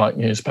teaching like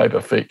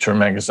newspaper feature and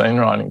magazine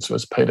writings,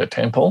 was Peter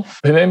Temple,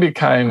 who then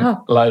became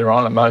later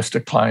on a most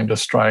acclaimed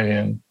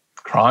Australian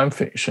crime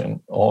fiction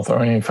author.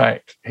 And in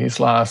fact, his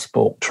last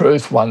book,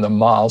 Truth, won the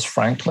Miles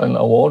Franklin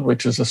Award,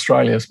 which is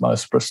Australia's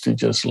most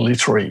prestigious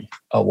literary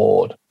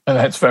award. And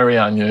that's very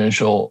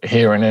unusual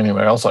here and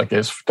anywhere else, I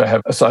guess, to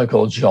have a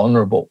so-called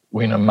genre book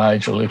win a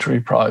major literary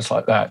prize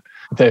like that.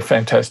 They're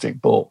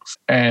fantastic books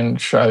and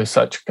show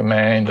such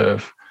command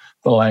of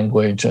the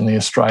language and the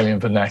Australian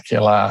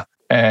vernacular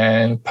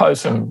and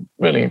pose some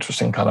really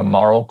interesting kind of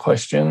moral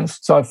questions.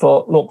 So I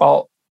thought, look,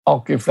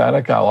 I'll give that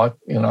a go.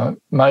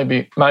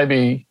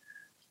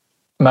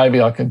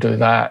 Maybe I can do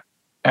that.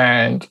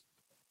 And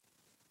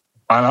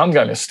I'm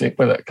going to stick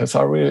with it because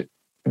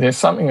there's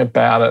something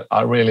about it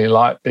I really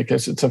like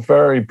because it's a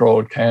very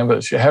broad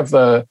canvas. You have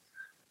the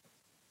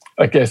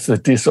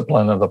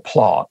discipline of the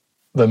plot,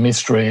 the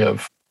mystery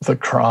of the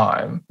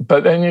crime,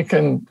 but then you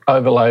can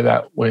overlay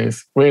that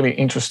with really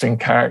interesting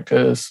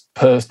characters,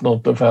 personal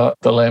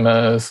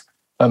dilemmas,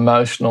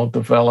 emotional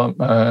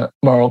development,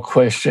 moral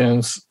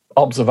questions,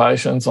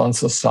 observations on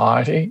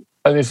society.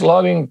 And there's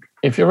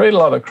if you read a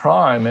lot of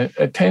crime,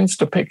 it tends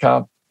to pick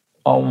up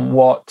on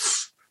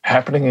what's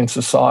happening in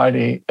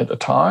society at the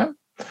time.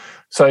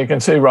 So you can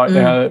see right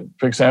now,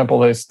 for example,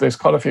 there's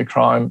quite a few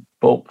crime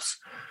books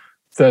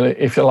that,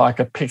 if you like,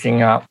 are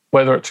picking up,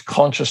 whether it's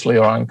consciously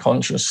or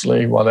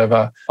unconsciously,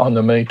 whatever, on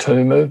the Me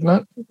Too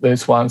movement.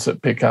 There's ones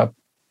that pick up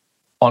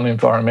on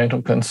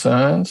environmental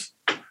concerns.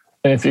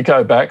 And if you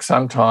go back,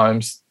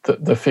 sometimes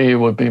the fear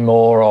would be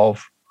more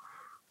of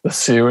the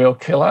serial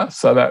killer.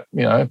 So that,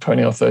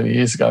 20 or 30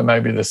 years ago,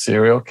 maybe the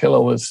serial killer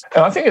was...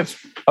 And I think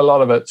a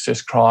lot of it's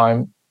just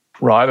crime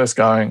writers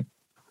going,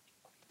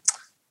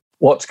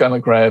 what's going to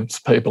grab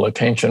people's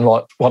attention?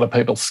 What are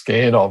people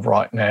scared of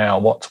right now?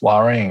 What's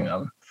worrying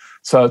them?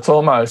 So it's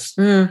almost,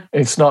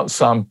 it's not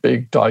some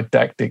big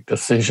didactic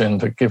decision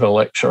to give a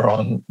lecture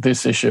on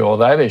this issue or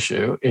that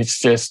issue. It's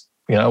just,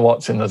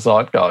 what's in the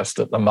zeitgeist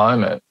at the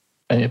moment,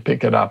 and you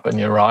pick it up and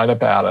you write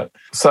about it.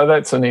 So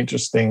that's an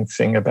interesting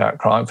thing about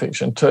crime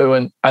fiction too.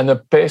 And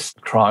the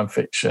best crime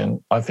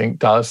fiction, I think,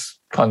 does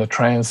kind of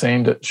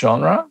transcend its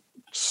genre.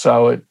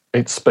 So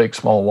it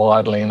speaks more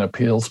widely and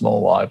appeals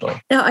more widely.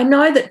 Now, I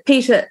know that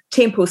Peter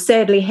Temple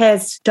sadly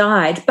has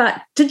died,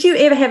 but did you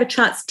ever have a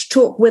chance to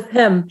talk with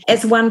him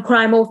as one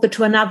crime author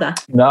to another?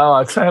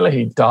 No, sadly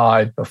he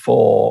died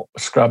before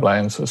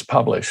Scrublands was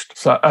published.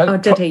 So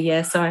did he?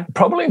 Yeah, sorry.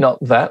 Probably not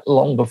that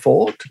long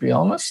before, to be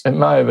honest. It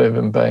may have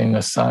even been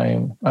the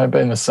same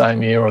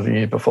year or the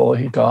year before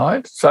he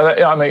died. So,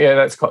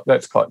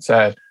 that's quite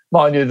sad.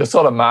 Mind you, the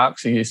sort of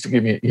marks he used to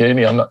give me at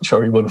uni, I'm not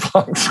sure he would have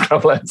liked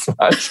Scrublands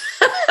much.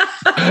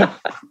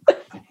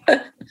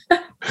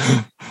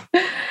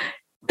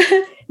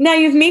 Now,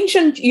 you've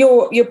mentioned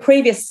your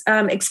previous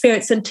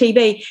experience in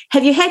TV.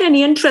 Have you had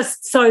any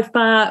interest so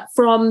far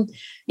from,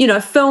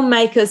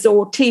 filmmakers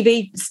or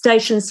TV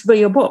stations for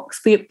your books,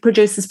 for your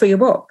producers for your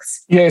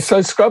books? Yeah, so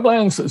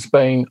Scrublands has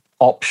been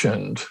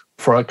optioned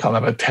for a kind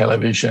of a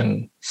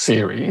television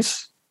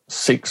series,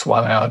 6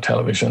 one-hour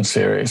television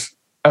series.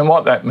 And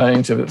what that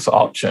means, if it's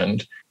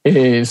optioned,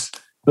 is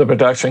the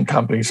production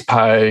companies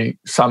pay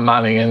some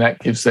money and that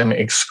gives them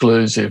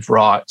exclusive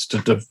rights to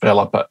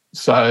develop it.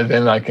 So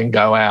then they can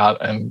go out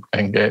and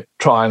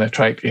try and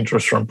attract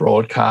interest from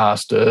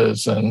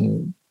broadcasters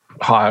and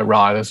hire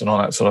writers and all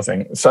that sort of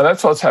thing. So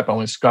that's what's happened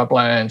with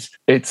Scrublands.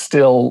 It's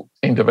still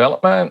in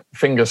development.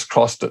 Fingers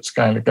crossed it's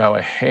going to go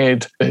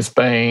ahead. There's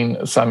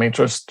been some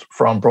interest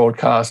from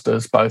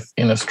broadcasters both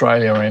in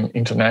Australia and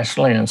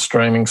internationally and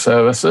streaming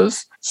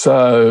services.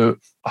 So...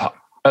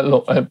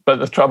 Look, but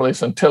the trouble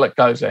is, until it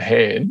goes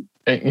ahead,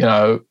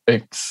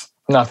 it's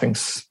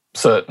nothing's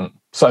certain.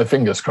 So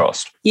fingers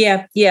crossed.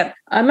 Yeah.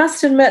 I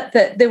must admit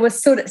that there were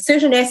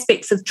certain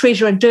aspects of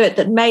Treasure and Dirt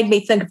that made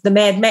me think of the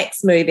Mad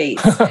Max movies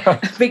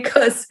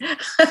because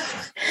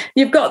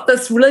you've got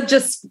this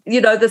religious,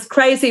 this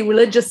crazy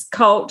religious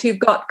cult. You've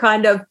got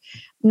kind of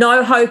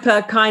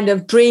no-hoper kind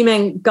of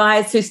dreaming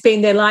guys who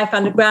spend their life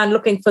underground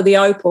looking for the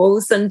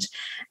opals. And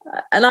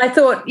I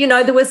thought,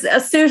 there was a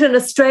certain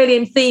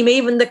Australian theme,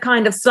 even the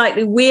kind of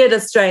slightly weird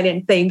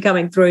Australian theme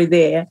coming through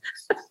there.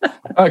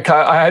 Okay,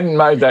 I hadn't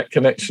made that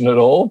connection at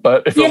all,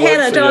 but if you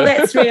hadn't,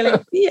 that's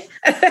really... Yeah.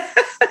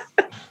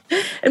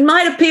 It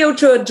might appeal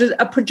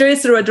to a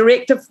producer or a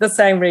director for the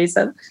same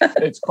reason.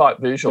 It's quite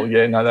visual.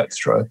 Yeah, no, that's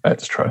true.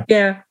 That's true.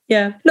 Yeah.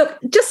 Look,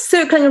 just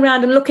circling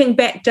around and looking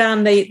back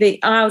down the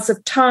aisles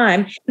of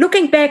time,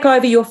 looking back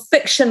over your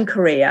fiction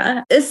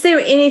career, is there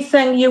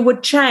anything you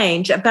would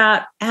change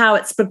about how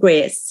it's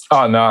progressed?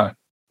 Oh, no.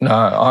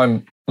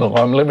 I'm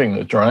living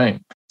the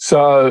dream.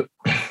 So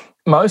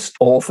most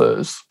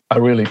authors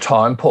are really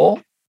time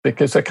poor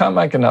because they can't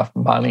make enough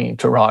money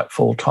to write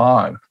full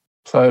time.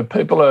 So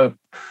people are...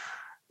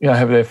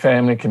 have their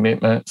family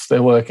commitments,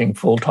 they're working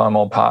full-time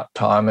or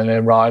part-time, and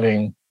they're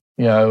writing,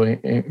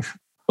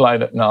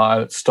 late at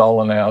night, at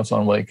stolen hours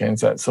on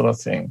weekends, that sort of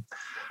thing.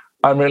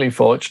 I'm really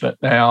fortunate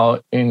now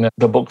in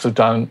the books have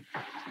done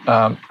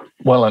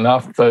well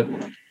enough that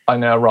I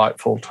now write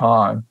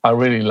full-time. I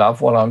really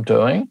love what I'm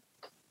doing.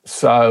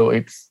 So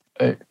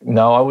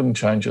no, I wouldn't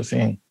change a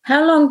thing.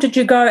 How long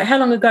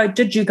ago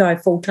did you go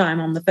full-time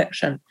on the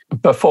fiction?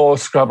 Before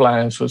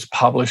Scrublands was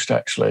published,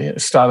 actually.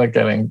 It started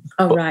getting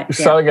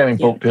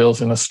book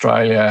deals in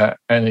Australia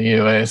and the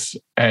US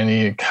and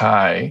the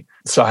UK.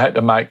 So I had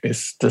to make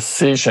this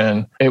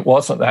decision. It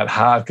wasn't that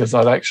hard because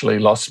I'd actually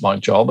lost my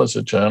job as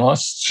a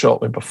journalist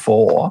shortly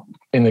before.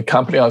 In the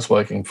company I was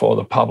working for,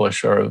 the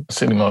publisher of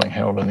Sydney Morning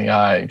Herald and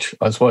The Age,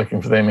 I was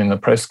working for them in the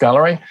press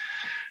gallery.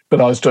 But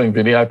I was doing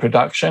video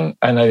production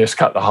and they just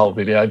cut the whole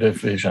video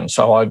division.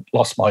 So I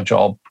lost my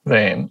job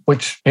then,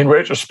 which in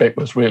retrospect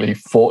was really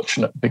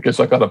fortunate because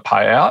I got a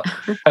payout.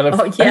 And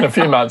a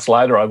few months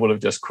later, I would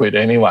have just quit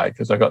anyway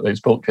because I got these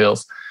book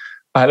deals.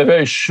 I had a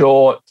very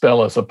short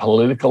spell as a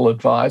political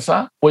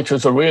advisor, which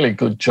was a really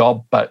good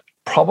job, but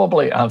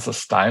probably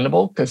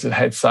unsustainable because it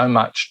had so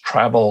much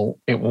travel.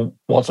 It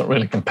wasn't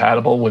really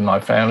compatible with my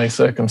family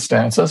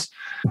circumstances.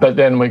 But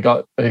then we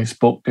got these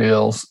book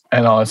deals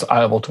and I was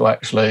able to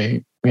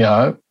actually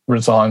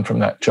resign from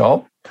that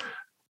job,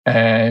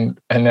 and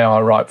now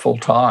I write full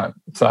time.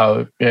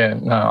 So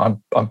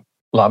I'm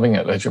loving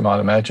it, as you might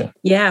imagine.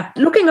 Yeah,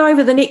 looking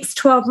over the next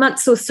 12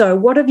 months or so,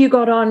 what have you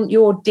got on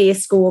your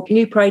desk or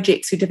new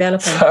projects you're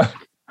developing?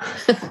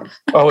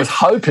 I was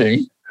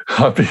hoping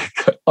I'd be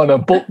on a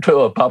book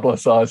tour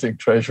publicising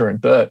Treasure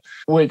and Dirt,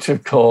 which,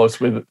 of course,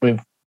 with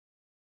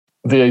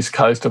the east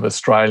coast of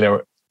Australia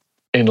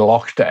in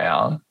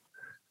lockdown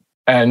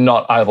and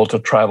not able to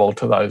travel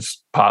to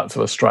those parts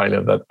of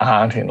Australia that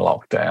aren't in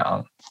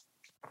lockdown,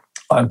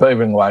 I'm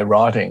beavering away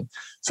writing.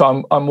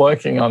 So I'm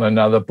working on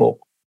another book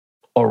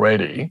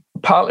already.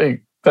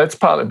 That's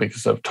partly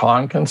because of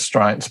time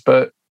constraints,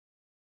 but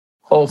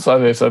also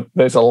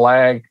there's a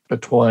lag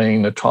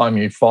between the time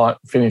you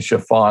finish your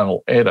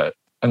final edit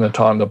and the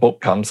time the book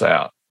comes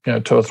out,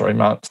 2 or 3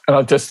 months. And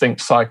I just think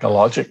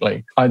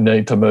psychologically I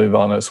need to move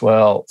on as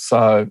well.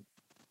 So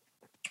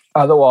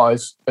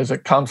otherwise, as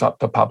it comes up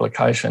to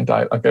publication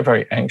date, I get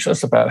very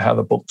anxious about how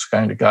the book's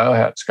going to go,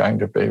 how it's going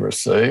to be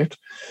received.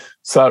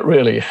 So it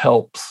really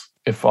helps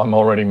if I'm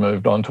already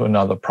moved on to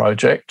another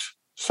project.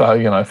 So,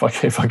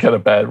 if I get a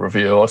bad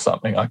review or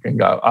something, I can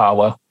go,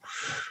 well,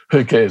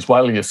 who cares?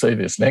 Wait till you see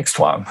this next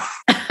one.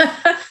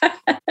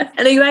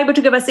 And are you able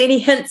to give us any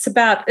hints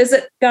about, is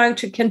it going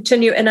to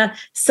continue in a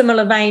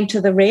similar vein to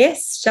the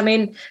rest? I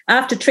mean,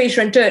 after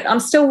Treasure and Dirt, I'm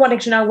still wanting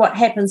to know what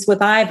happens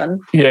with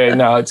Ivan. Yeah,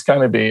 no, it's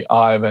going to be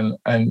Ivan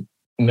and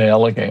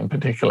Nell again,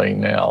 particularly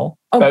Nell.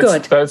 Oh,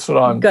 good. That's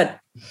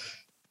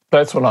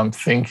what I'm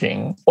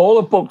thinking.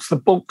 All the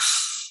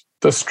books,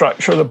 the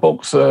structure of the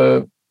books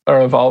are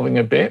evolving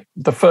a bit.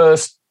 The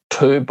first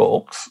 2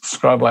 books,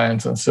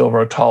 Scrublands and Silver,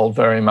 are told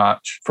very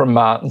much from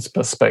Martin's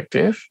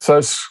perspective.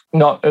 So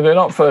they're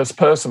not first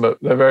person, but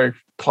they're very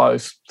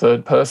close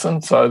third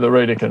person. So the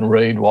reader can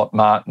read what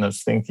Martin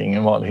is thinking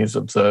and what he's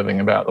observing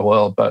about the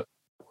world, but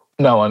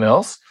no one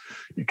else.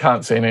 You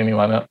can't see in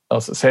anyone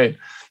else's head.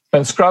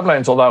 And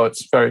Scrublands, although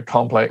it's very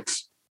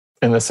complex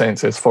in the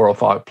sense there's 4 or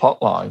 5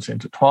 plot lines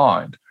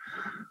intertwined,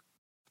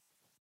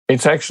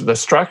 it's actually, the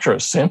structure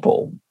is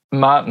simple.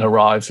 Martin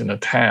arrives in a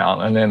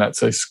town and then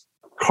it's this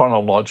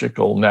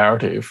chronological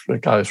narrative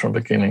that goes from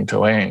beginning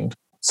to end.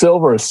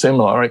 Silver is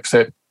similar,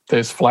 except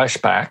there's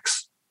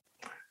flashbacks.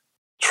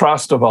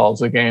 Trust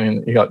evolves again,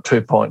 and you got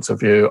 2 points of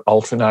view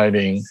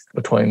alternating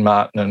between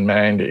Martin and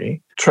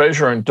Mandy.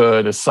 Treasure and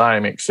Dirt is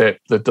same, except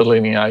the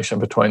delineation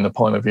between the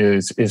point of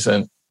views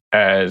isn't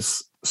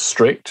as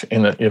strict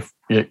in that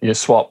you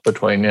swap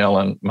between Nell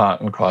and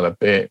Martin quite a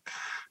bit.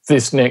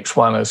 This next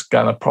one is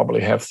going to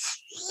probably have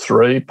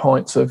 3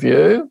 points of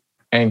view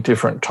and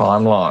different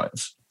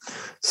timelines.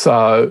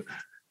 So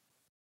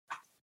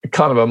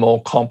kind of a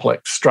more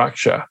complex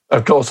structure.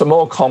 Of course, a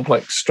more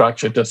complex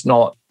structure does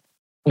not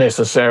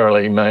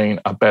necessarily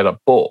mean a better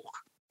book.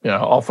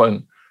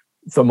 Often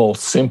the more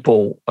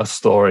simple a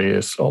story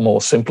is, or more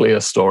simply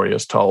a story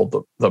is told,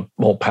 the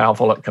more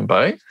powerful it can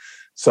be.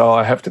 So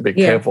I have to be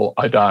careful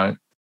I don't,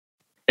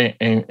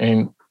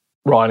 in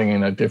writing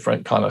in a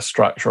different kind of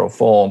structural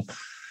form,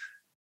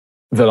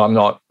 that I'm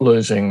not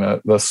losing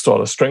the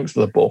sort of strength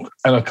of the book.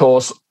 And, of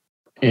course,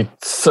 you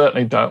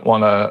certainly don't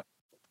want to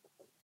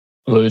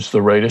lose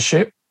the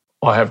readership.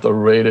 I have the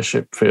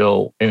readership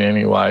feel in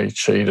any way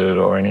cheated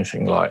or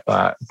anything like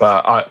that.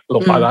 But I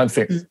don't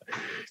think,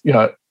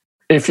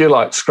 if you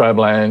like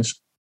Scrublands,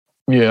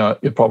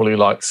 you probably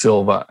like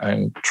Silver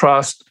and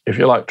Trust. If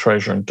you like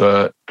Treasure and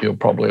Dirt, you'll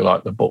probably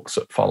like the books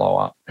that follow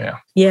up. Yeah.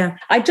 Yeah.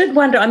 I did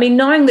wonder, I mean,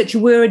 knowing that you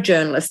were a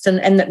journalist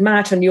and that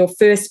Martin, your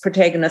first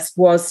protagonist,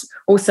 was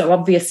also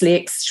obviously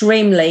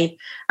extremely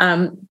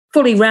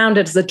fully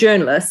rounded as a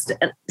journalist.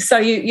 So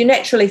you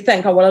naturally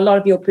think, a lot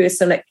of your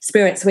personal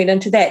experience went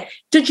into that.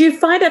 Did you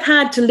find it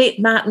hard to let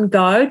Martin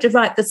go, to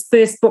write this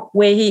first book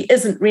where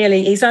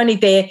he's only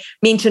there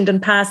mentioned in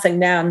passing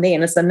now and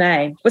then as a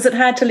name? Was it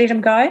hard to let him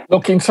go?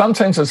 Look, in some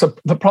senses,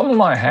 the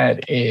problem I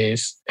had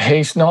is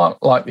he's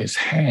not like this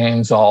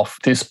hands-off,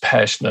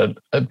 dispassionate,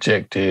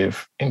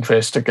 objective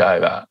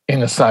investigator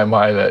in the same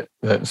way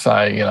that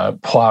say,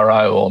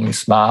 Poirot or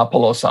Miss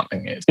Marple or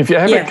something is. If you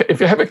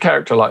have a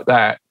character like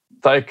that,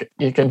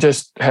 you can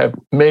just have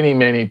many,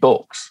 many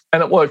books,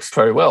 and it works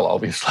very well,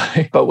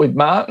 obviously. But with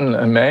Martin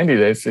and Mandy,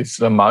 there's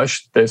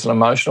an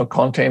emotional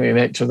content in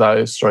each of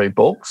those 3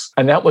 books,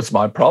 and that was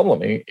my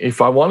problem.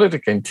 If I wanted to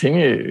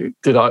continue,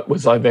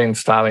 was I then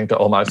starting to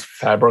almost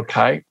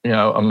fabricate,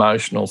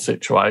 emotional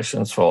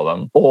situations for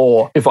them,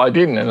 or if I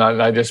didn't,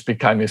 and they just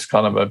became this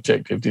kind of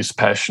objective,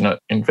 dispassionate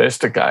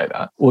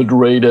investigator, would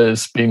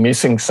readers be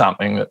missing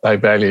something that they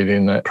valued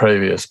in the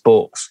previous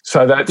books?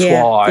 So that's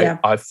why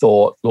I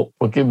thought, look,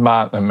 we'll give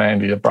Martin and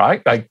Mandy a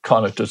break. They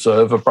kind of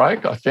deserve a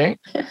break, I think.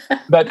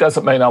 That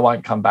doesn't mean I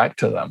won't come back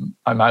to them.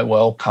 I may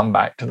well come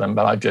back to them,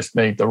 but I just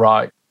need the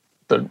right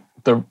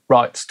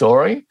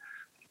story.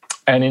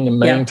 And in the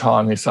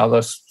meantime, this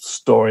other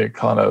story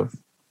kind of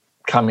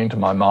come into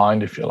my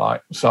mind, if you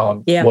like.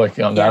 So I'm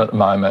working on that at the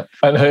moment.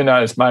 And who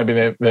knows,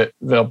 maybe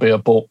there'll be a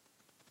book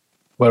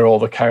where all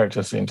the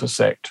characters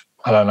intersect.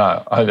 I don't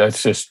know. I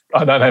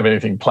don't have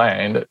anything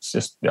planned. It's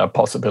just a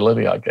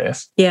possibility, I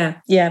guess. Yeah.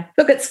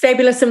 Look, it's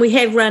fabulous, and we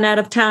have run out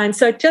of time.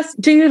 So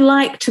do you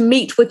like to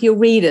meet with your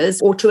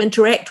readers or to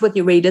interact with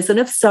your readers? And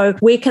if so,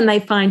 where can they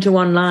find you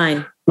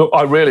online? Look,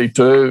 I really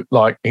do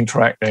like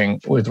interacting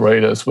with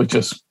readers, which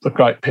is the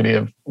great pity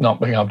of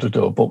not being able to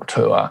do a book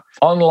tour.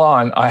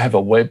 Online, I have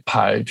a web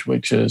page,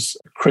 which is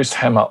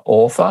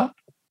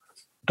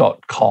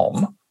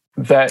chrishammerauthor.com.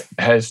 That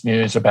has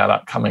news about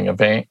upcoming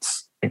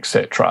events,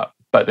 etc.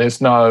 But there's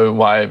no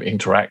way of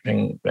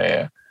interacting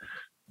there.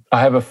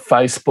 I have a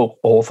Facebook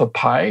author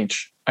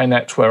page, and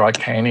that's where I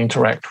can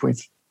interact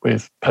with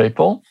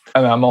people.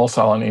 And I'm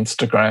also on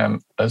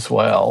Instagram as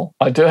well.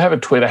 I do have a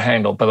Twitter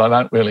handle, but I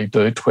don't really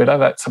do Twitter.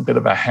 That's a bit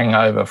of a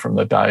hangover from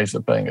the days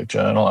of being a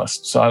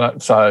journalist.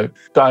 So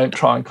don't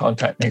try and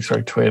contact me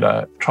through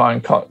Twitter. Try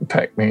and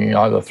contact me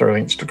either through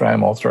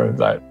Instagram or through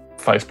that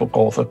Facebook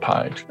author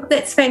page.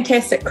 That's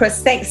fantastic,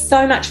 Chris. Thanks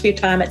so much for your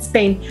time. It's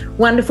been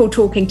wonderful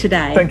talking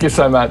today. Thank you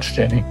so much,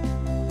 Jenny.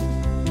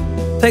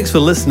 Thanks for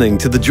listening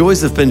to the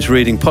Joys of Binge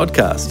Reading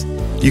podcast.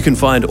 You can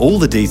find all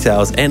the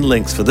details and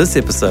links for this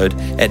episode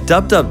at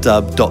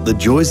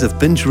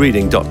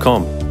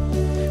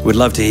www.thejoysofbingereading.com. We'd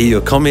love to hear your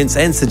comments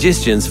and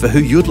suggestions for who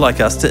you'd like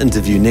us to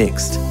interview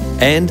next.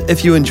 And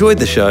if you enjoyed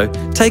the show,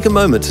 take a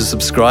moment to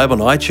subscribe on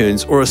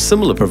iTunes or a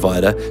similar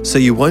provider so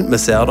you won't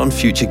miss out on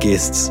future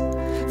guests.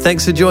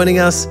 Thanks for joining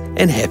us,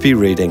 and happy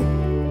reading.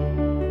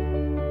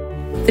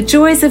 The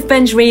Joys of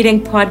Binge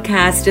Reading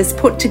podcast is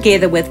put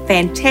together with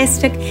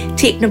fantastic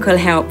technical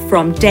help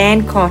from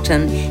Dan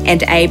Cotton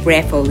and Abe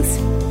Raffles.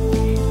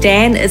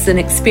 Dan is an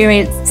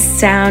experienced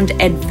sound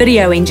and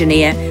video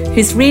engineer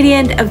who's ready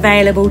and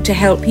available to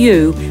help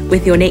you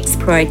with your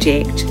next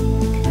project.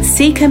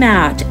 Seek him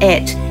out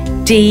at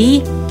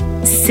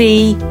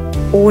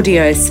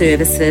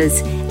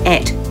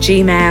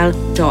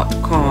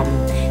dcaudioservices@gmail.com.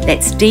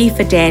 That's D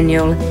for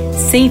Daniel,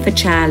 C for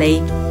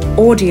Charlie,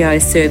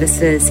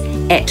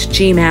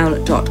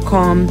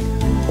 audioservices@gmail.com,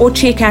 or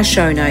check our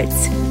show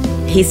notes.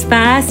 He's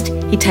fast,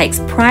 he takes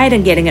pride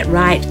in getting it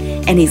right,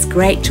 and he's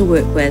great to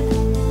work with.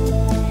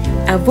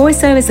 Our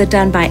voiceovers are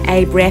done by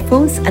Abe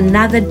Raffles,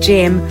 another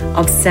gem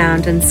of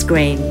sound and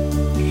screen.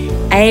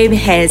 Abe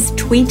has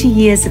 20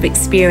 years of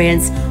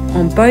experience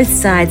on both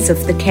sides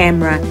of the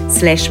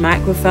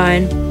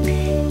camera/microphone,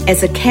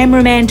 as a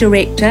cameraman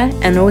director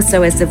and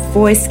also as a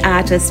voice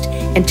artist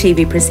and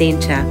TV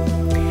presenter.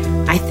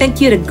 I think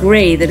you'd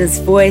agree that his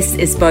voice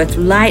is both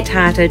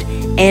light-hearted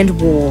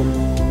and warm.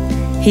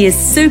 He is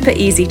super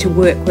easy to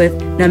work with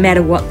no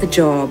matter what the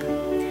job.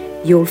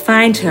 You'll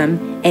find him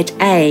at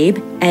Abe,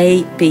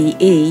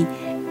 A-B-E,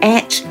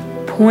 at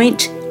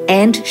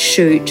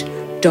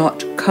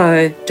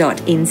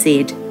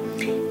pointandshoot.co.nz.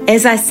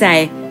 As I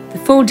say, the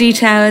full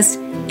details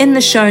in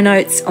the show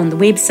notes on the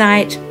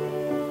website.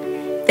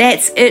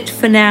 That's it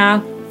for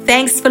now.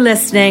 Thanks for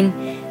listening.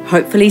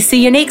 Hopefully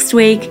see you next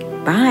week.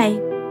 Bye.